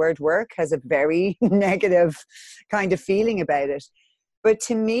hate. So the word work has a very negative kind of feeling about it. But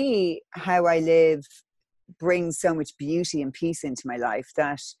to me, how I live brings so much beauty and peace into my life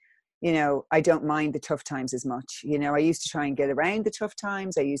that, I don't mind the tough times as much. I used to try and get around the tough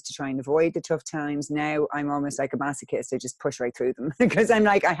times. I used to try and avoid the tough times. Now I'm almost like a masochist. I just push right through them because I'm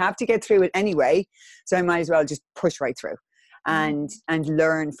like, I have to get through it anyway. So I might as well just push right through and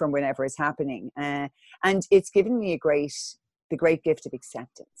learn from whatever is happening. And it's given me the great gift of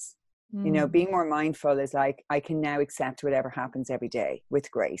acceptance. Being more mindful is like, I can now accept whatever happens every day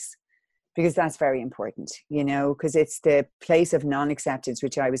with grace, because that's very important, because it's the place of non-acceptance,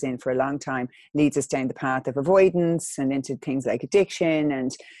 which I was in for a long time, leads us down the path of avoidance and into things like addiction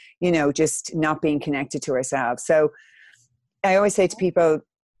and, just not being connected to ourselves. So I always say to people,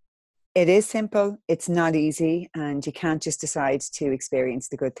 it is simple, it's not easy, and you can't just decide to experience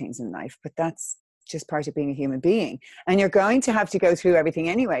the good things in life, but that's just part of being a human being. And you're going to have to go through everything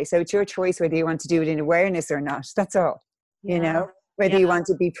anyway. So it's your choice whether you want to do it in awareness or not. That's all, whether you want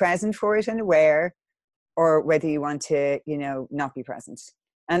to be present for it and aware, or whether you want to, not be present.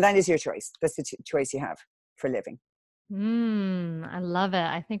 And that is your choice. That's the choice you have for living. I love it.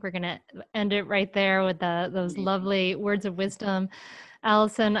 I think we're going to end it right there with those lovely words of wisdom.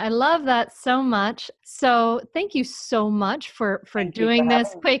 Allison, I love that so much. So thank you so much for Thank you for doing this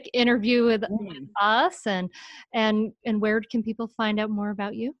having me. quick interview with us. And where can people find out more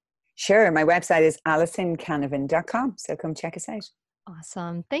about you? Sure. My website is AlisonCanavan.com. So come check us out.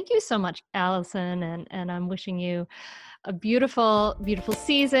 Awesome. Thank you so much, Allison. And I'm wishing you a beautiful, beautiful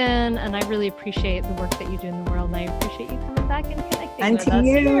season. And I really appreciate the work that you do in the world. And I appreciate you coming back and connecting And with to us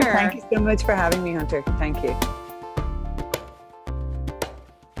you, here. thank you so much for having me, Hunter. Thank you.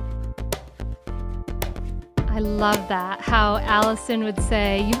 I love that. How Allison would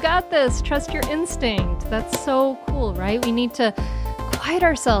say, you got this, trust your instinct. That's so cool, right? We need to quiet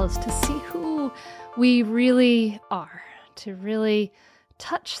ourselves to see who we really are, to really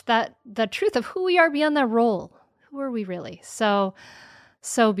touch the truth of who we are beyond that role. Who are we really? So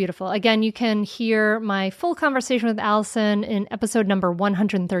beautiful. Again, you can hear my full conversation with Allison in episode number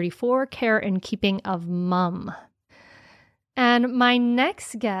 134, Care and Keeping of Mom. And my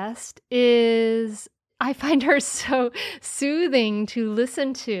next guest is, I find her so soothing to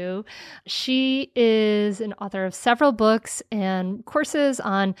listen to. She is an author of several books and courses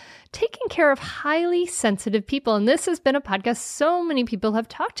on taking care of highly sensitive people. And this has been a podcast so many people have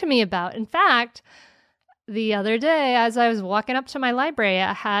talked to me about. In fact, the other day, as I was walking up to my library,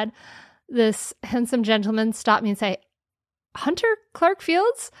 I had this handsome gentleman stop me and say, Hunter Clark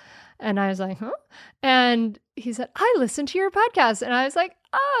Fields? And I was like, huh? And he said, I listened to your podcast. And I was like,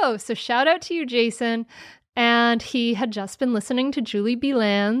 oh, so shout out to you, Jason. And he had just been listening to Julie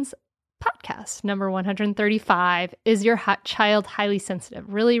Beland's podcast, number 135, Is Your Child Highly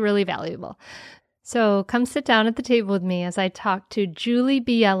Sensitive? Really, really valuable. So come sit down at the table with me as I talk to Julie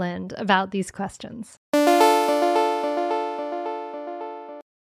Bjelland about these questions.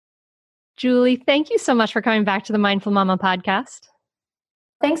 Julie, thank you so much for coming back to the Mindful Mama podcast.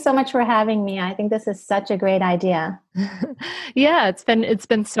 Thanks so much for having me. I think this is such a great idea. Yeah, it's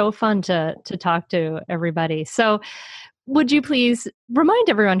been so fun to talk to everybody. So would you please remind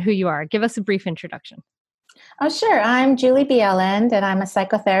everyone who you are? Give us a brief introduction. Oh, sure. I'm Julie Bjelland, and I'm a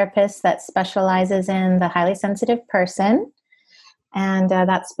psychotherapist that specializes in the highly sensitive person. And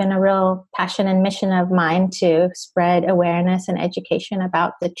that's been a real passion and mission of mine to spread awareness and education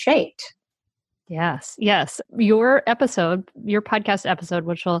about the trait. Yes. Your podcast episode,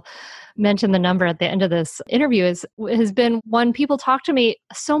 which we'll mention the number at the end of this interview, has been one people talk to me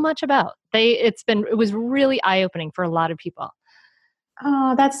so much about. It was really eye-opening for a lot of people.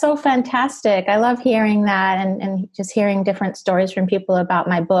 Oh, that's so fantastic. I love hearing that and just hearing different stories from people about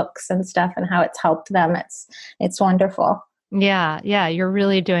my books and stuff and how it's helped them. It's wonderful. Yeah. You're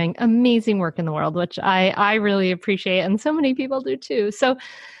really doing amazing work in the world, which I really appreciate. And so many people do too. So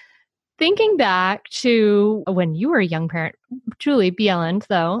thinking back to when you were a young parent, Julie Bjelland,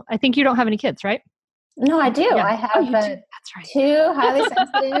 though, I think you don't have any kids, right? No, I do. Yeah. I have That's right. 2 highly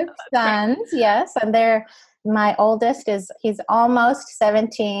sensitive sons. Yes. And my oldest he's almost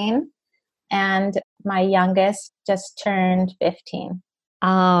 17 and my youngest just turned 15.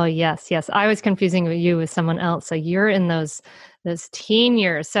 Oh, yes. I was confusing you with someone else. So you're in those teen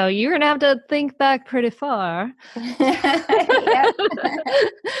years. So you're going to have to think back pretty far.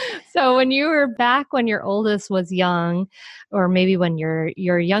 So when you were back when your oldest was young, or maybe when your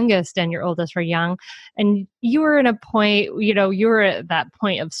youngest and your oldest were young, and you were in a point, you were at that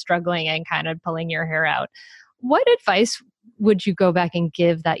point of struggling and kind of pulling your hair out, what advice would you go back and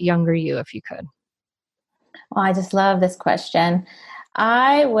give that younger you if you could? Well, I just love this question.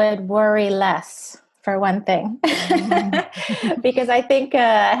 I would worry less, for one thing, because I think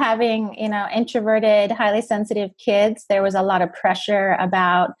having, introverted, highly sensitive kids, there was a lot of pressure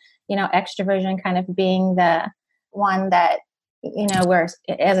about, extroversion kind of being the one that, we're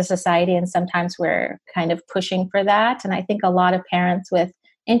as a society, and sometimes we're kind of pushing for that. And I think a lot of parents with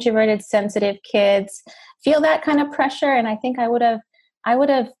introverted, sensitive kids feel that kind of pressure. And I think I would have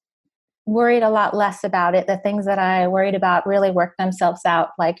worried a lot less about it. The things that I worried about really work themselves out.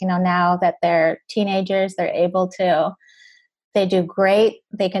 Like, now that they're teenagers, they do great.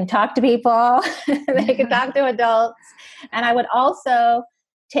 They can talk to people. They can talk to adults. And I would also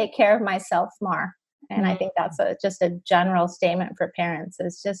take care of myself more. And I think that's just a general statement for parents,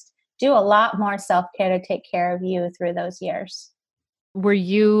 is just do a lot more self-care to take care of you through those years. Were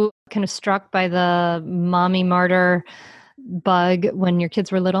you kind of struck by the mommy martyr bug when your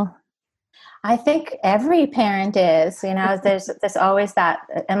kids were little? I think every parent is, there's always that,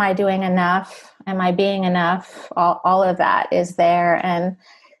 am I doing enough? Am I being enough? All of that is there. And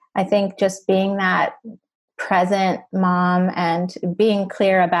I think just being that present mom and being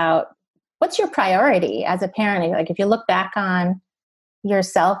clear about what's your priority as a parent? Like if you look back on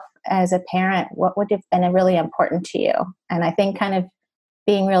yourself as a parent, what would have been really important to you? And I think kind of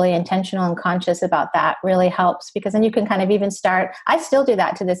being really intentional and conscious about that really helps, because then you can kind of even start. I still do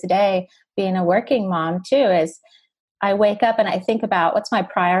that to this day, being a working mom too, is I wake up and I think about what's my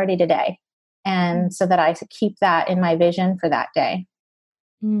priority today. And so that I keep that in my vision for that day.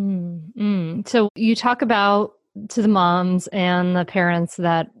 So you talk about to the moms and the parents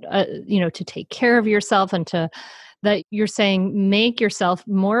that, to take care of yourself and that you're saying make yourself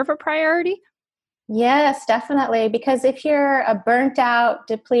more of a priority. Yes, definitely. Because if you're a burnt out,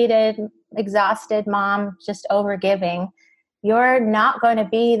 depleted, exhausted mom, just overgiving, you're not going to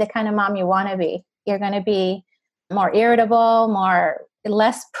be the kind of mom you want to be. You're going to be more irritable,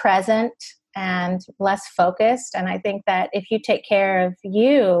 less present, and less focused. And I think that if you take care of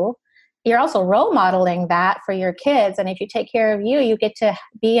you, you're also role modeling that for your kids. And if you take care of you, you get to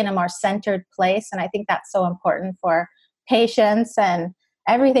be in a more centered place. And I think that's so important for patience and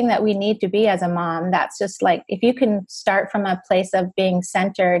everything that we need to be as a mom. That's just like, if you can start from a place of being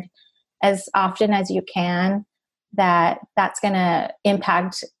centered as often as you can, that's going to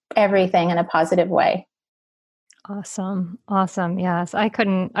impact everything in a positive way. Awesome. Yes. I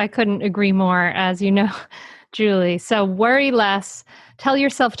couldn't agree more, as you know, Julie. So worry less, tell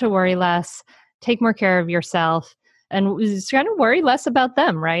yourself to worry less, take more care of yourself, and just kind of worry less about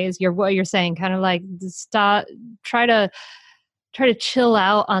them, right? Is what you're saying, kind of like stop, try to chill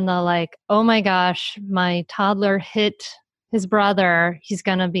out on the like, oh my gosh, my toddler hit his brother, he's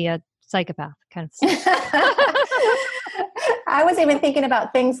going to be a psychopath kind of stuff. I was even thinking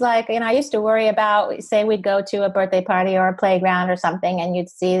about things like, I used to worry about, say we'd go to a birthday party or a playground or something, and you'd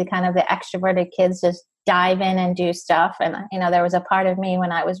see kind of the extroverted kids just dive in and do stuff. And, there was a part of me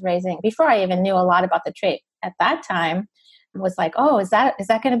when I was raising, before I even knew a lot about the trait at that time, was like, oh, is that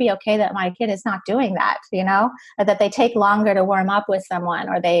going to be okay that my kid is not doing that, or that they take longer to warm up with someone,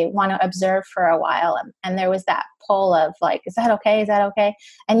 or they want to observe for a while. And there was that pull of like, is that okay? Is that okay?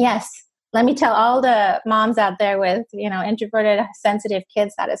 And yes, let me tell all the moms out there with, introverted, sensitive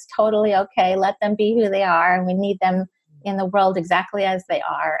kids, that is totally okay. Let them be who they are. And we need them in the world exactly as they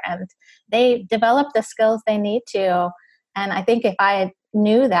are. And they develop the skills they need to. And I think if I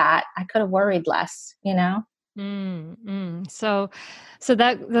knew that, I could have worried less, So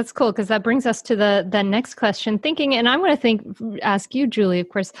that's cool, because that brings us to the next question. Thinking, and I'm going to ask you, Julie, of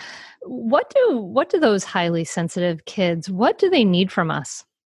course, what do those highly sensitive kids, what do they need from us?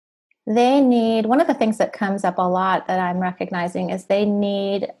 They need, one of the things that comes up a lot that I'm recognizing is they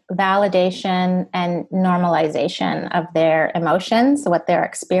need validation and normalization of their emotions, what they're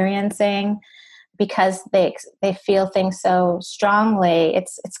experiencing, because they feel things so strongly.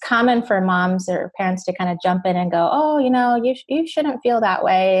 It's common for moms or parents to kind of jump in and go, oh, you shouldn't feel that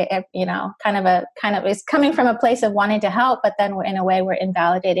way. Kind of it's coming from a place of wanting to help, but then in a way we're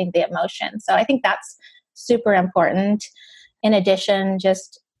invalidating the emotion. So I think that's super important. In addition,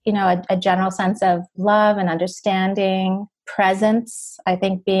 just a general sense of love and understanding, presence. I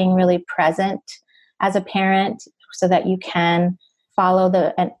think being really present as a parent so that you can follow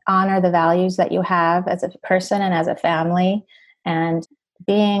and honor the values that you have as a person and as a family, and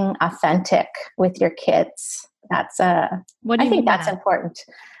being authentic with your kids. That's I think that's important.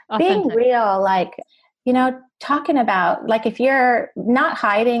 Authentic. Being real, like, talking about, like, if you're not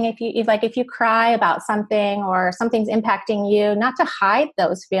hiding, if you cry about something or something's impacting you, not to hide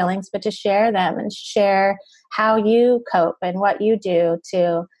those feelings, but to share them and share how you cope and what you do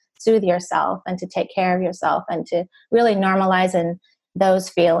to soothe yourself and to take care of yourself, and to really normalize in those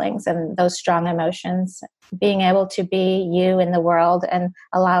feelings and those strong emotions, being able to be you in the world and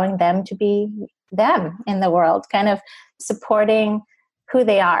allowing them to be them in the world, kind of supporting who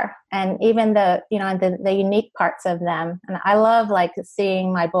they are, and even the unique parts of them. And I love like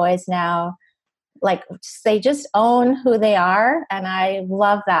seeing my boys now, like they just own who they are. And I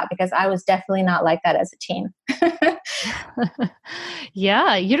love that, because I was definitely not like that as a teen.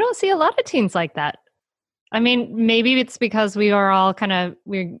 Yeah. You don't see a lot of teens like that. I mean, maybe it's because we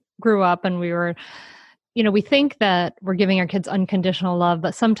grew up and we were, we think that we're giving our kids unconditional love,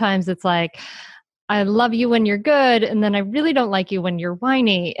 but sometimes it's like, I love you when you're good, and then I really don't like you when you're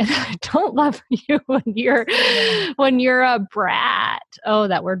whiny, and I don't love you when you're a brat. Oh,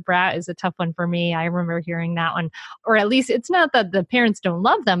 that word brat is a tough one for me. I remember hearing that one. Or at least it's not that the parents don't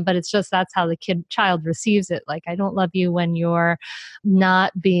love them, but it's just that's how the child receives it. Like, I don't love you when you're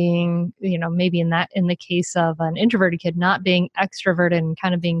not being, maybe in the case of an introverted kid, not being extroverted and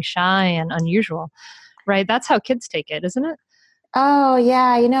kind of being shy and unusual, right? That's how kids take it, isn't it? Oh,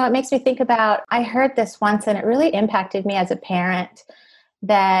 yeah. It makes me think about, I heard this once and it really impacted me as a parent,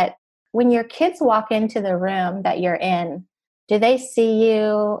 that when your kids walk into the room that you're in, do they see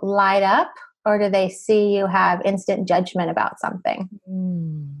you light up, or do they see you have instant judgment about something?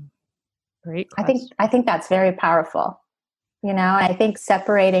 Great question. I think that's very powerful. I think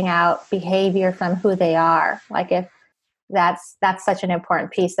separating out behavior from who they are, like if that's such an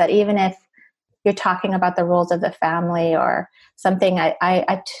important piece, that even if you're talking about the rules of the family or something,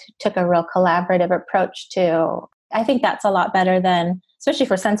 I took a real collaborative approach to. I think that's a lot better than, especially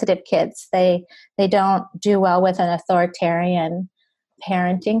for sensitive kids. They don't do well with an authoritarian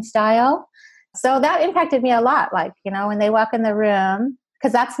parenting style. So that impacted me a lot. Like, when they walk in the room,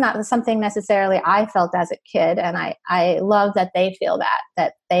 because that's not something necessarily I felt as a kid. And I love that they feel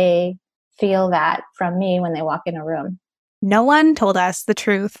that they feel that from me when they walk in a room. No one told us the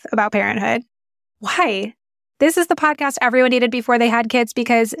truth about parenthood. Why? This is the podcast everyone needed before they had kids,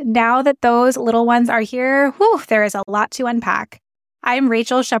 because now that those little ones are here, there is a lot to unpack. I'm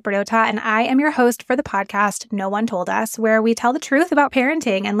Rachel Shepardota, and I am your host for the podcast No One Told Us, where we tell the truth about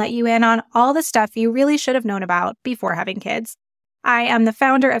parenting and let you in on all the stuff you really should have known about before having kids. I am the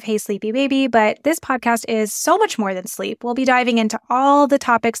founder of Hey Sleepy Baby, but this podcast is so much more than sleep. We'll be diving into all the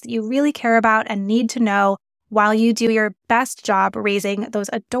topics that you really care about and need to know while you do your best job raising those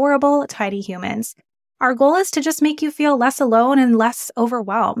adorable, tiny humans. Our goal is to just make you feel less alone and less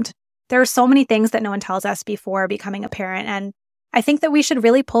overwhelmed. There are so many things that no one tells us before becoming a parent, and I think that we should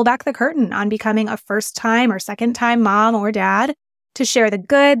really pull back the curtain on becoming a first-time or second-time mom or dad to share the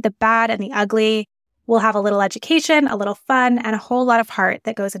good, the bad, and the ugly. We'll have a little education, a little fun, and a whole lot of heart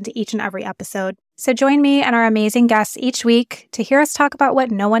that goes into each and every episode. So join me and our amazing guests each week to hear us talk about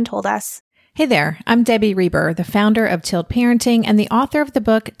what no one told us. Hey there, I'm Debbie Reber, the founder of Tilt Parenting and the author of the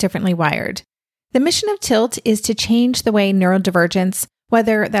book Differently Wired. The mission of Tilt is to change the way neurodivergence,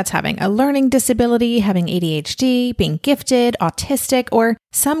 whether that's having a learning disability, having ADHD, being gifted, autistic, or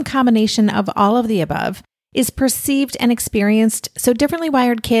some combination of all of the above, is perceived and experienced so differently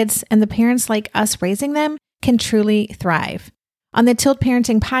wired kids and the parents like us raising them can truly thrive. On the Tilt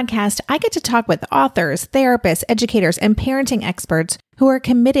Parenting podcast, I get to talk with authors, therapists, educators, and parenting experts who are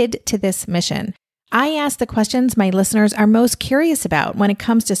committed to this mission. I ask the questions my listeners are most curious about when it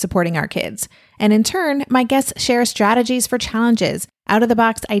comes to supporting our kids. And in turn, my guests share strategies for challenges,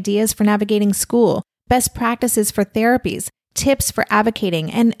 out-of-the-box ideas for navigating school, best practices for therapies, tips for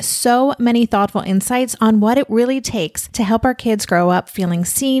advocating, and so many thoughtful insights on what it really takes to help our kids grow up feeling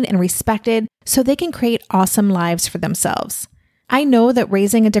seen and respected so they can create awesome lives for themselves. I know that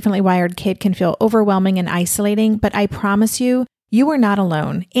raising a differently wired kid can feel overwhelming and isolating, but I promise you, you are not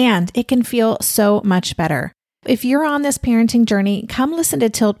alone, and it can feel so much better. If you're on this parenting journey, come listen to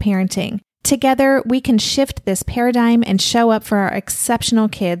Tilt Parenting. Together, we can shift this paradigm and show up for our exceptional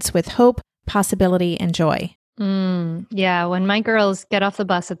kids with hope, possibility, and joy. Yeah, when my girls get off the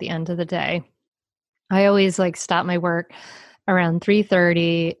bus at the end of the day, I always stop my work around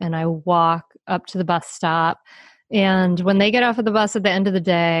 3:30 and I walk up to the bus stop. And when they get off of the bus at the end of the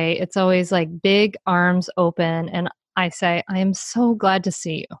day, it's always big arms open. And I say, I am so glad to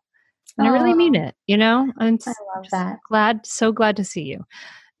see you. And I really mean it, I'm I love that. So glad to see you.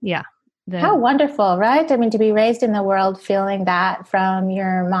 Yeah. How wonderful, right? I mean, to be raised in the world feeling that from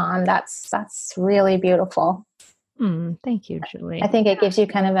your mom, that's really beautiful. Thank you, Julie. I think it gives you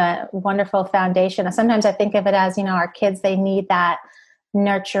kind of a wonderful foundation. Sometimes I think of it as, our kids, they need that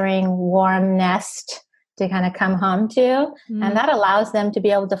nurturing, warm nest to kind of come home to. And that allows them to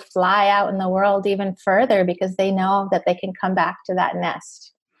be able to fly out in the world even further because they know that they can come back to that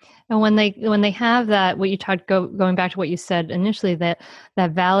nest. And when they have that, what you talked, going back to what you said initially, that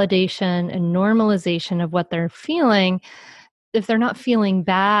validation and normalization of what they're feeling, if they're not feeling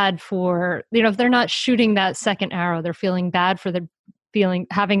bad for, if they're not shooting that second arrow, they're feeling bad for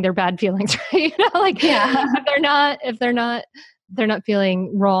having their bad feelings, right? If they're not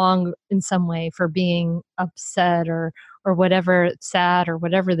feeling wrong in some way for being upset or whatever, sad or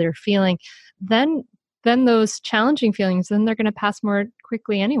whatever they're feeling, then those challenging feelings, then they're going to pass more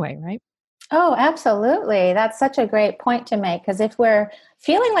quickly anyway, right? Oh, absolutely. That's such a great point to make, because if we're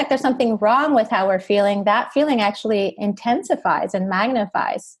feeling like there's something wrong with how we're feeling, that feeling actually intensifies and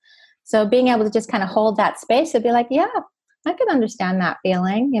magnifies. So being able to just kind of hold that space and be like, yeah, I can understand that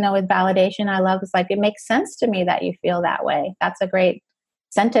feeling, with validation. I love it's it makes sense to me that you feel that way. That's a great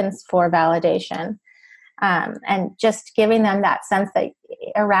sentence for validation. And just giving them that sense that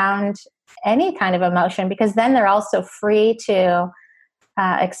around any kind of emotion, because then they're also free to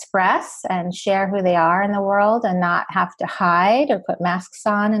express and share who they are in the world and not have to hide or put masks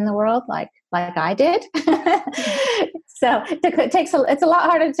on in the world like I did. So it's a lot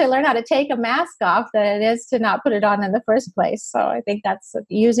harder to learn how to take a mask off than it is to not put it on in the first place. So I think that's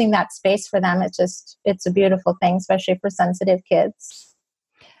using that space for them. It's a beautiful thing, especially for sensitive kids.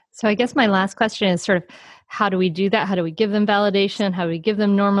 So I guess my last question is sort of, how do we do that? How do we give them validation? How do we give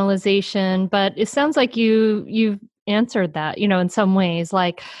them normalization? But it sounds like you've answered that, in some ways,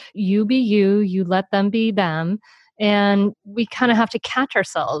 like you be you, you let them be them. And we kind of have to catch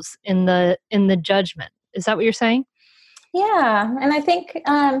ourselves in the judgment. Is that what you're saying? Yeah. And I think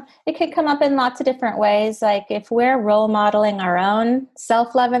it could come up in lots of different ways. Like if we're role modeling our own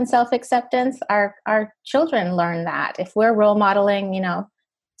self-love and self-acceptance, our children learn that. If we're role modeling,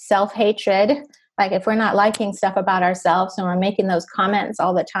 self-hatred, like if we're not liking stuff about ourselves and we're making those comments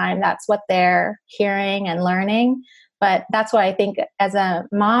all the time, that's what they're hearing and learning. But that's why I think as a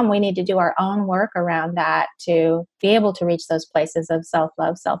mom, we need to do our own work around that to be able to reach those places of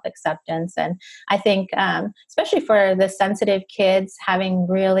self-love, self-acceptance. And I think, especially for the sensitive kids, having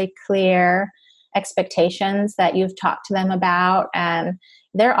really clear expectations that you've talked to them about, and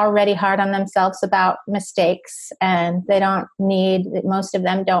they're already hard on themselves about mistakes, and most of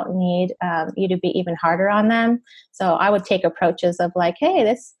them don't need you to be even harder on them. So I would take approaches of like, hey,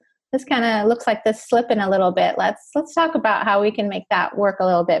 this kind of looks like this slipping a little bit. Let's talk about how we can make that work a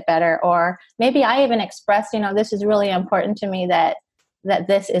little bit better. Or maybe I even expressed, this is really important to me that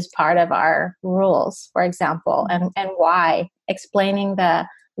this is part of our rules, for example, and why. Explaining the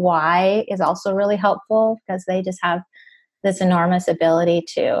why is also really helpful, because they just have this enormous ability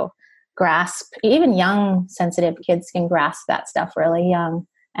to grasp. Even young sensitive kids can grasp that stuff really young.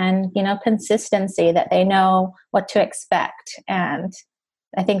 And, consistency, that they know what to expect. And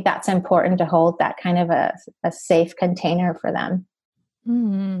I think that's important, to hold that kind of a safe container for them.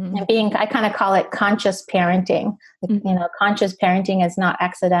 Mm-hmm. And I kind of call it conscious parenting. Mm-hmm. Conscious parenting is not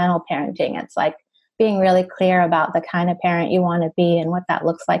accidental parenting. It's like being really clear about the kind of parent you want to be and what that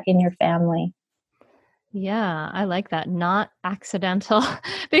looks like in your family. Yeah, I like that. Not accidental,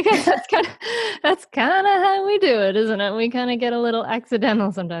 because that's kind of how we do it, isn't it? We kind of get a little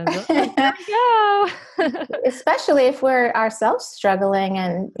accidental sometimes. There we go. Especially if we're ourselves struggling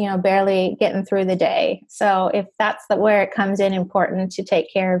and, barely getting through the day. So if that's where it comes in important to take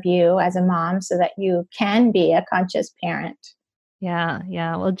care of you as a mom so that you can be a conscious parent.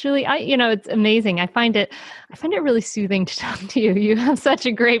 Yeah. Well, Julie, it's amazing. I find it really soothing to talk to you. You have such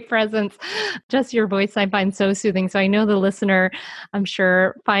a great presence. Just your voice I find so soothing. So I know the listener, I'm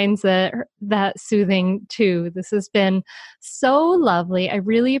sure, finds that soothing too. This has been so lovely. I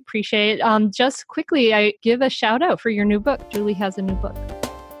really appreciate it. Just quickly, I give a shout out for your new book. Julie has a new book.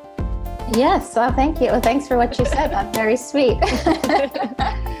 Yes. Well, thank you. Well, thanks for what you said. That's very sweet.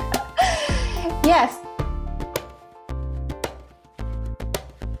 Yes.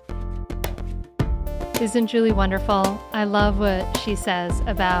 Isn't Julie wonderful? I love what she says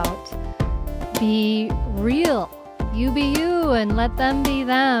about be real. You be you and let them be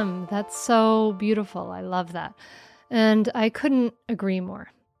them. That's so beautiful. I love that. And I couldn't agree more.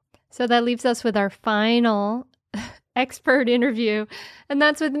 So that leaves us with our final expert interview. And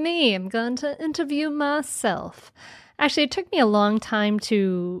that's with me. I'm going to interview myself. Actually, it took me a long time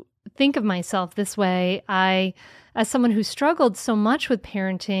to think of myself this way. As someone who struggled so much with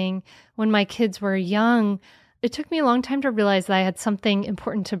parenting when my kids were young, it took me a long time to realize that I had something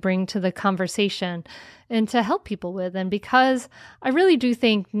important to bring to the conversation and to help people with. And because I really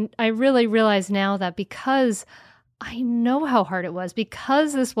realize now that because I know how hard it was,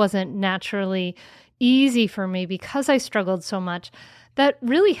 because this wasn't naturally easy for me, because I struggled so much, that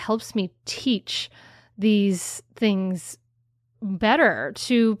really helps me teach these things better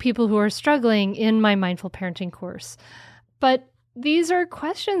to people who are struggling in my mindful parenting course. But these are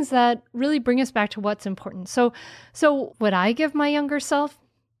questions that really bring us back to what's important. So would I give my younger self?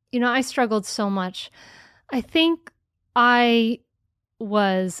 I struggled so much. I think I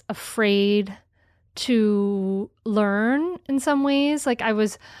was afraid to learn in some ways. Like I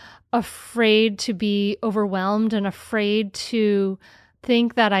was afraid to be overwhelmed and afraid to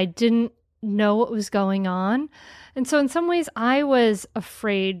think that I didn't know what was going on. And so in some ways, I was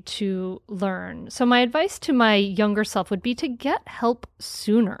afraid to learn. So my advice to my younger self would be to get help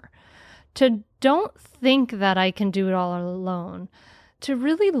sooner, to don't think that I can do it all alone, to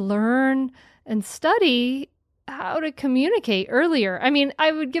really learn and study how to communicate earlier. I mean,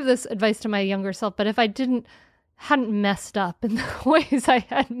 I would give this advice to my younger self, but if I hadn't messed up in the ways I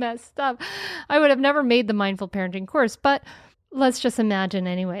had messed up, I would have never made the mindful parenting course. But let's just imagine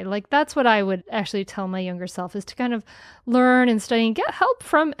anyway, like that's what I would actually tell my younger self, is to kind of learn and study and get help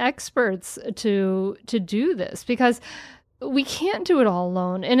from experts to do this, because we can't do it all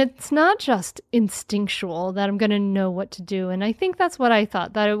alone. And it's not just instinctual that I'm going to know what to do. And I think that's what I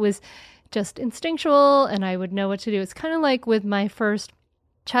thought, that it was just instinctual and I would know what to do. It's kind of like with my first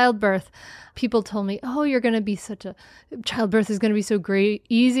childbirth. People told me, oh, childbirth is going to be so great,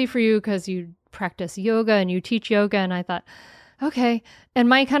 easy for you because you practice yoga and you teach yoga. And I thought, okay. And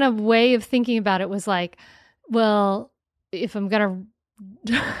my kind of way of thinking about it was like, well, if I'm going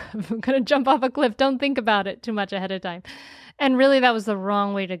to jump off a cliff, don't think about it too much ahead of time. And really that was the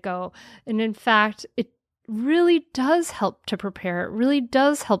wrong way to go. And in fact, it really does help to prepare. It really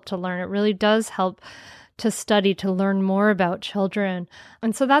does help to learn. It really does help to study, to learn more about children.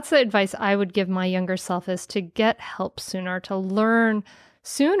 And so that's the advice I would give my younger self, is to get help sooner, to learn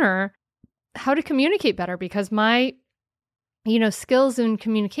sooner how to communicate better, because my skills in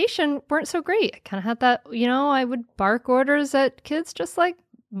communication weren't so great. I kind of had that, I would bark orders at kids just like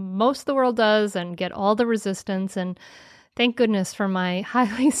most of the world does and get all the resistance. And thank goodness for my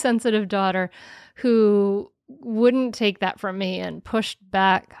highly sensitive daughter who wouldn't take that from me and pushed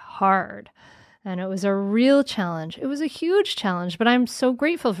back hard. And it was a real challenge. It was a huge challenge, but I'm so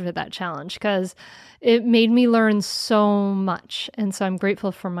grateful for that challenge because it made me learn so much. And so I'm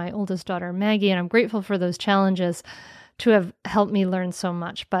grateful for my oldest daughter, Maggie, and I'm grateful for those challenges to have helped me learn so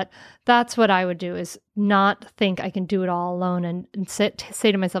much. But that's what I would do, is not think I can do it all alone and say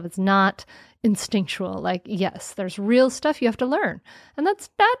to myself, it's not instinctual. Like, yes, there's real stuff you have to learn. And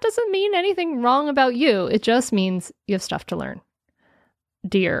that doesn't mean anything wrong about you. It just means you have stuff to learn,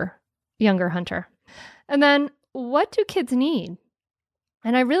 dear younger hunter. And then what do kids need?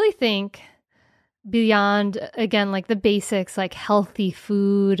 And I really think beyond, again, like the basics, like healthy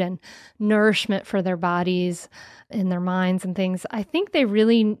food and nourishment for their bodies and their minds and things, I think they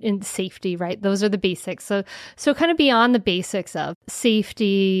really, in safety, right? Those are the basics. So kind of beyond the basics of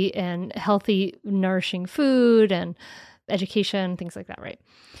safety and healthy, nourishing food and education, things like that, right?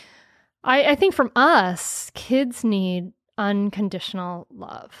 I think from us, kids need unconditional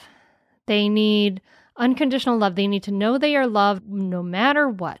love. They need unconditional love. They need to know they are loved no matter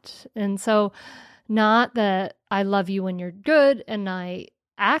what. And so not that I love you when you're good and I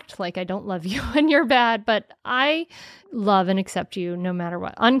act like I don't love you when you're bad, but I love and accept you no matter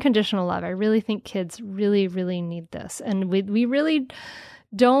what. Unconditional love. I really think kids really, really need this. And we really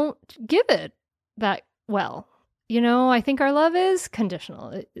don't give it that well. I think our love is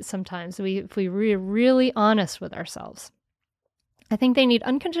conditional sometimes, if we're really honest with ourselves. I think they need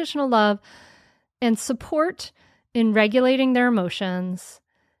unconditional love and support in regulating their emotions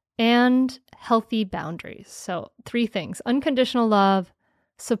and healthy boundaries. So 3 things: unconditional love,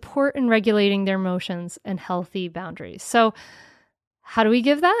 support in regulating their emotions, and healthy boundaries. So how do we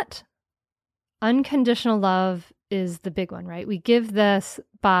give that? Unconditional love is the big one, right? We give this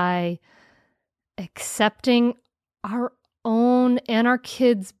by accepting our own and our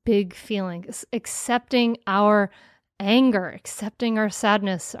kids' big feelings, accepting our anger, accepting our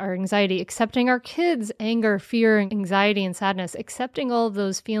sadness, our anxiety, accepting our kids' anger, fear, anxiety, and sadness, accepting all of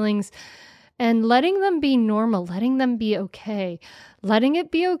those feelings and letting them be normal, letting them be okay, letting it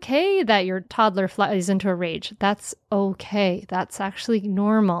be okay that your toddler flies into a rage. That's okay. That's actually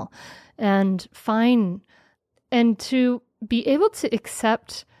normal and fine. And to be able to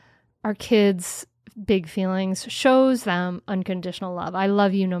accept our kids' big feelings shows them unconditional love. I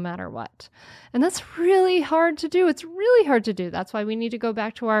love you no matter what. And that's really hard to do. It's really hard to do. That's why we need to go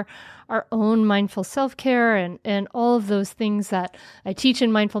back to our own mindful self-care and all of those things that I teach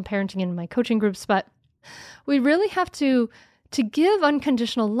in mindful parenting in my coaching groups. But we really have to give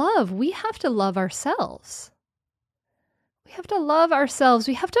unconditional love. We have to love ourselves. We have to love ourselves.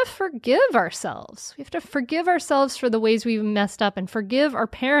 We have to forgive ourselves. We have to forgive ourselves for the ways we've messed up and forgive our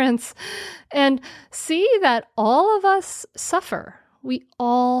parents and see that all of us suffer. We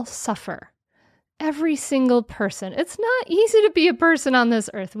all suffer. Every single person. It's not easy to be a person on this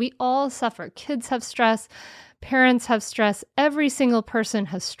earth. We all suffer. Kids have stress. Parents have stress. Every single person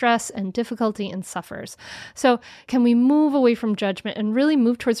has stress and difficulty and suffers. So can we move away from judgment and really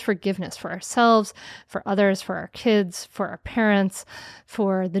move towards forgiveness for ourselves, for others, for our kids, for our parents,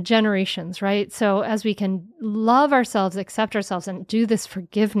 for the generations, right? So as we can love ourselves, accept ourselves, and do this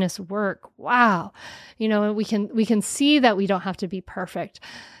forgiveness work, wow, we can see that we don't have to be perfect.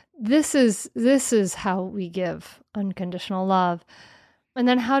 This is how we give unconditional love. And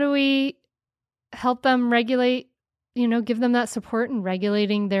then how do we help them regulate, give them that support in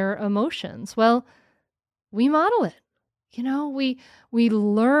regulating their emotions? Well, we model it. We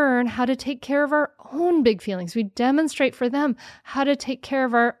learn how to take care of our own big feelings. We demonstrate for them how to take care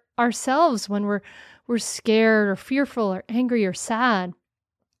of ourselves when we're scared or fearful or angry or sad.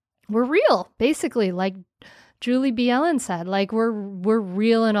 We're real, basically, like Julie B. Ellen said, like we're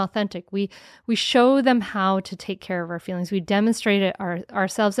real and authentic. We show them how to take care of our feelings. We demonstrate it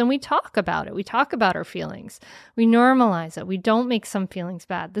ourselves, and we talk about it. We talk about our feelings. We normalize it. We don't make some feelings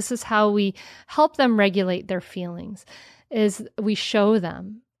bad. This is how we help them regulate their feelings, is we show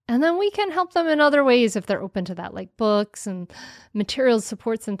them. And then we can help them in other ways if they're open to that, like books and materials,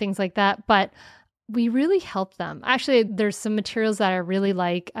 supports, and things like that. But we really help them. Actually, there's some materials that I really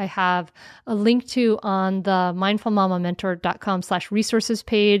like. I have a link to on the mindfulmamamentor.com/resources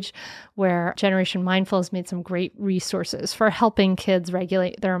page, where Generation Mindful has made some great resources for helping kids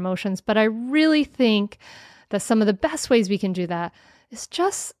regulate their emotions. But I really think that some of the best ways we can do that is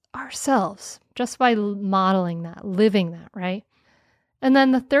just ourselves, just by modeling that, living that, right? And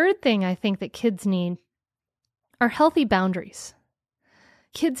then the third thing I think that kids need are healthy boundaries.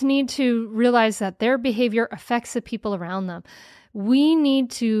 Kids need to realize that their behavior affects the people around them. We need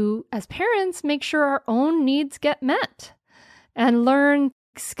to, as parents, make sure our own needs get met and learn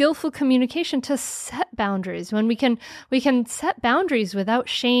skillful communication to set boundaries. When we can set boundaries without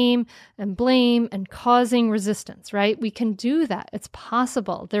shame and blame and causing resistance, right? We can do that. It's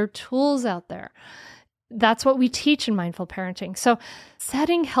possible. There are tools out there. That's what we teach in mindful parenting. So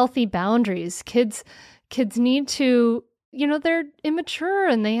setting healthy boundaries, kids need to, they're immature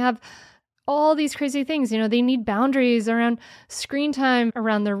and they have all these crazy things. They need boundaries around screen time,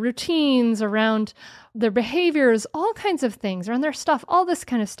 around their routines, around their behaviors, all kinds of things, around their stuff, all this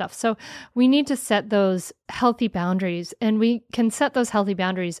kind of stuff. So we need to set those healthy boundaries, and we can set those healthy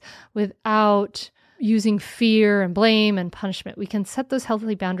boundaries without using fear and blame and punishment. We can set those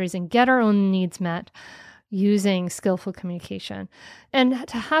healthy boundaries and get our own needs met using skillful communication. And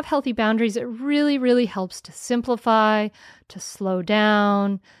to have healthy boundaries, it really, really helps to simplify, to slow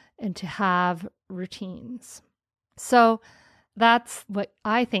down, and to have routines. So that's what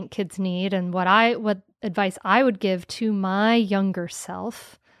I think kids need, and what advice I would give to my younger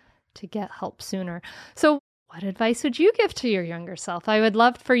self to get help sooner. So what advice would you give to your younger self? I would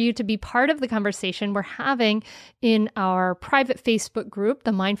love for you to be part of the conversation we're having in our private Facebook group,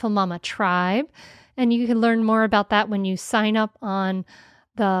 the Mindful Mama Tribe. And you can learn more about that when you sign up on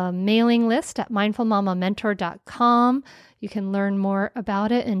the mailing list at mindfulmamamentor.com. You can learn more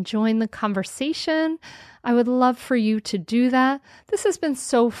about it and join the conversation. I would love for you to do that. This has been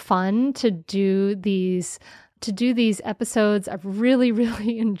so fun to do these episodes. I've really,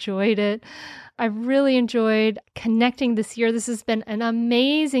 really enjoyed it. I've really enjoyed connecting this year. This has been an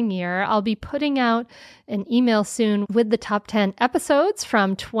amazing year. I'll be putting out an email soon with the top 10 episodes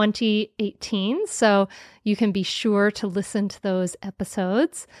from 2018. So you can be sure to listen to those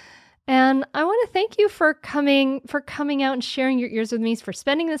episodes. And I want to thank you for coming out and sharing your ears with me, for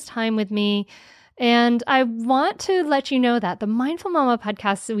spending this time with me. And I want to let you know that the Mindful Mama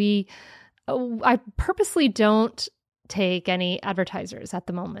podcast, I purposely don't take any advertisers at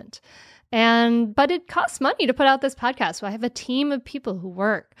the moment. But it costs money to put out this podcast. So I have a team of people who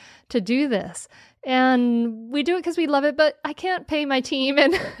work to do this. And we do it because we love it, but I can't pay my team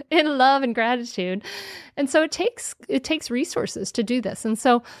in love and gratitude. And so it takes resources to do this. And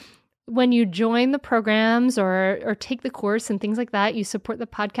so when you join the programs or take the course and things like that, you support the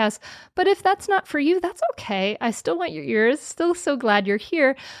podcast. But if that's not for you, that's okay. I still want your ears, still so glad you're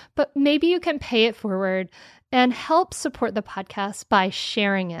here, but maybe you can pay it forward and help support the podcast by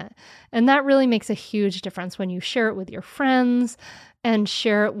sharing it. And that really makes a huge difference when you share it with your friends and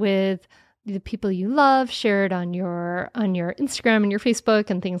share it with the people you love, share it on your Instagram and your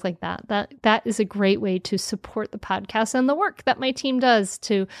Facebook and things like that. That is a great way to support the podcast and the work that my team does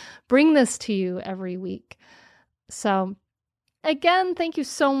to bring this to you every week. So again, thank you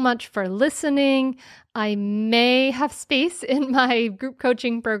so much for listening. I may have space in my group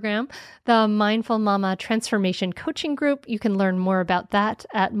coaching program, the Mindful Mama Transformation Coaching Group. You can learn more about that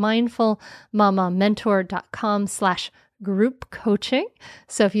at mindfulmamamentor.com/group coaching.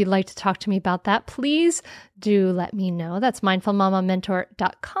 So if you'd like to talk to me about that, please do let me know. That's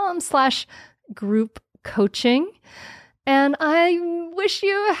mindfulmamamentor.com/group coaching. And I wish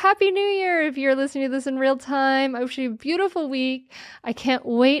you a happy new year if you're listening to this in real time. I wish you a beautiful week. I can't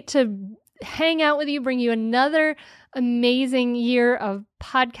wait to hang out with you, bring you another amazing year of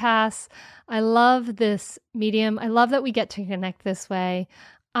podcasts. I love this medium. I love that we get to connect this way.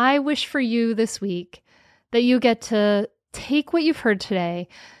 I wish for you this week that you get to take what you've heard today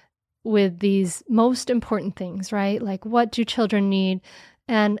with these most important things, right? Like, what do children need?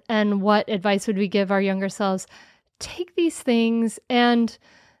 And what advice would we give our younger selves? Take these things and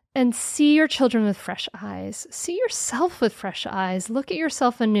see your children with fresh eyes. See yourself with fresh eyes. Look at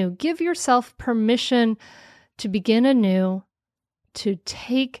yourself anew. Give yourself permission to begin anew, to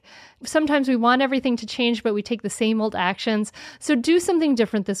take. Sometimes we want everything to change, but we take the same old actions. So do something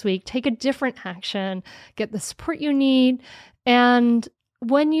different this week. Take a different action. Get the support you need. And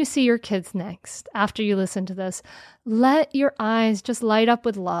when you see your kids next, after you listen to this, let your eyes just light up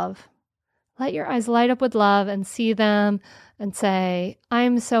with love. Let your eyes light up with love and see them and say,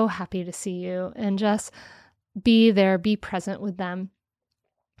 I'm so happy to see you. And just be there, be present with them.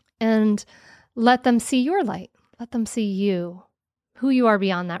 And let them see your light. Let them see you, who you are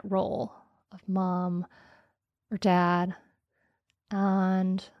beyond that role of mom or dad.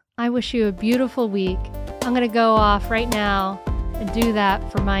 And I wish you a beautiful week. I'm going to go off right now and do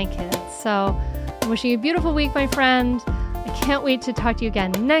that for my kids. So I'm wishing you a beautiful week, my friend. I can't wait to talk to you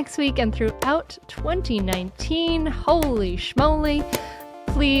again next week and throughout 2019. Holy schmoly.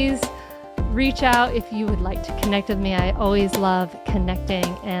 Please reach out if you would like to connect with me. I always love connecting,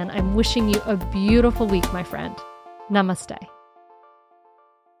 and I'm wishing you a beautiful week, my friend. Namaste.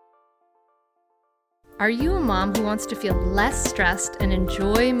 Are you a mom who wants to feel less stressed and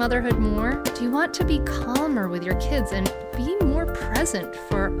enjoy motherhood more? Do you want to be calmer with your kids and be more present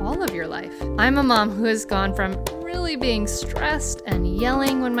for all of your life? I'm a mom who has gone from really being stressed and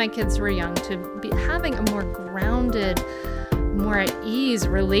yelling when my kids were young to having a more grounded, more at ease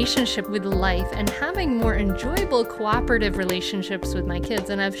relationship with life and having more enjoyable cooperative relationships with my kids.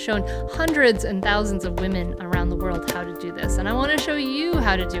 And I've shown hundreds and thousands of women around the world how to do this. And I want to show you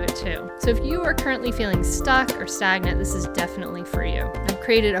how to do it too. So if you are currently feeling stuck or stagnant, this is definitely for you. I've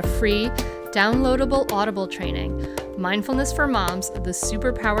created a free downloadable Audible training, Mindfulness for Moms, the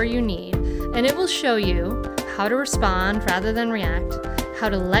superpower you need. And it will show you how to respond rather than react, how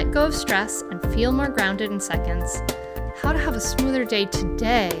to let go of stress and feel more grounded in seconds, how to have a smoother day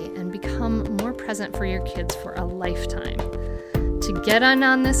today and become more present for your kids for a lifetime. To get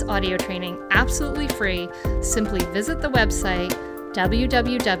on this audio training absolutely free, simply visit the website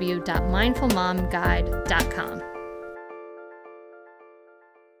www.mindfulmomguide.com.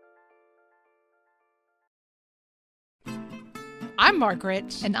 I'm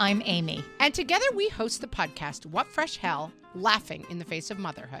Margaret. And I'm Amy. And together we host the podcast, What Fresh Hell? Laughing in the Face of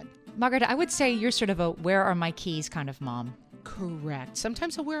Motherhood. Margaret, I would say you're sort of a where are my keys kind of mom. Correct.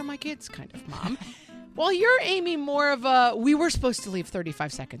 Sometimes a where are my kids kind of mom. Well, you're, Amy, more of a we were supposed to leave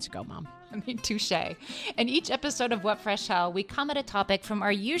 35 seconds ago, mom. I mean, touche. In each episode of What Fresh Hell, we come at a topic from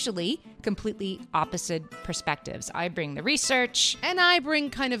our usually completely opposite perspectives. I bring the research. And I bring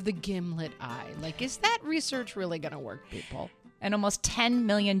kind of the gimlet eye. Like, is that research really going to work, people? And almost 10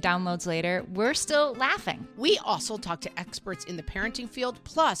 million downloads later, we're still laughing. We also talk to experts in the parenting field,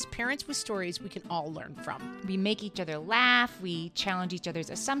 plus parents with stories we can all learn from. We make each other laugh, we challenge each other's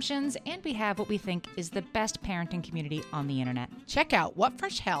assumptions, and we have what we think is the best parenting community on the internet. Check out What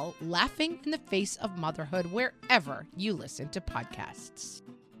Fresh Hell? Laughing in the Face of Motherhood wherever you listen to podcasts.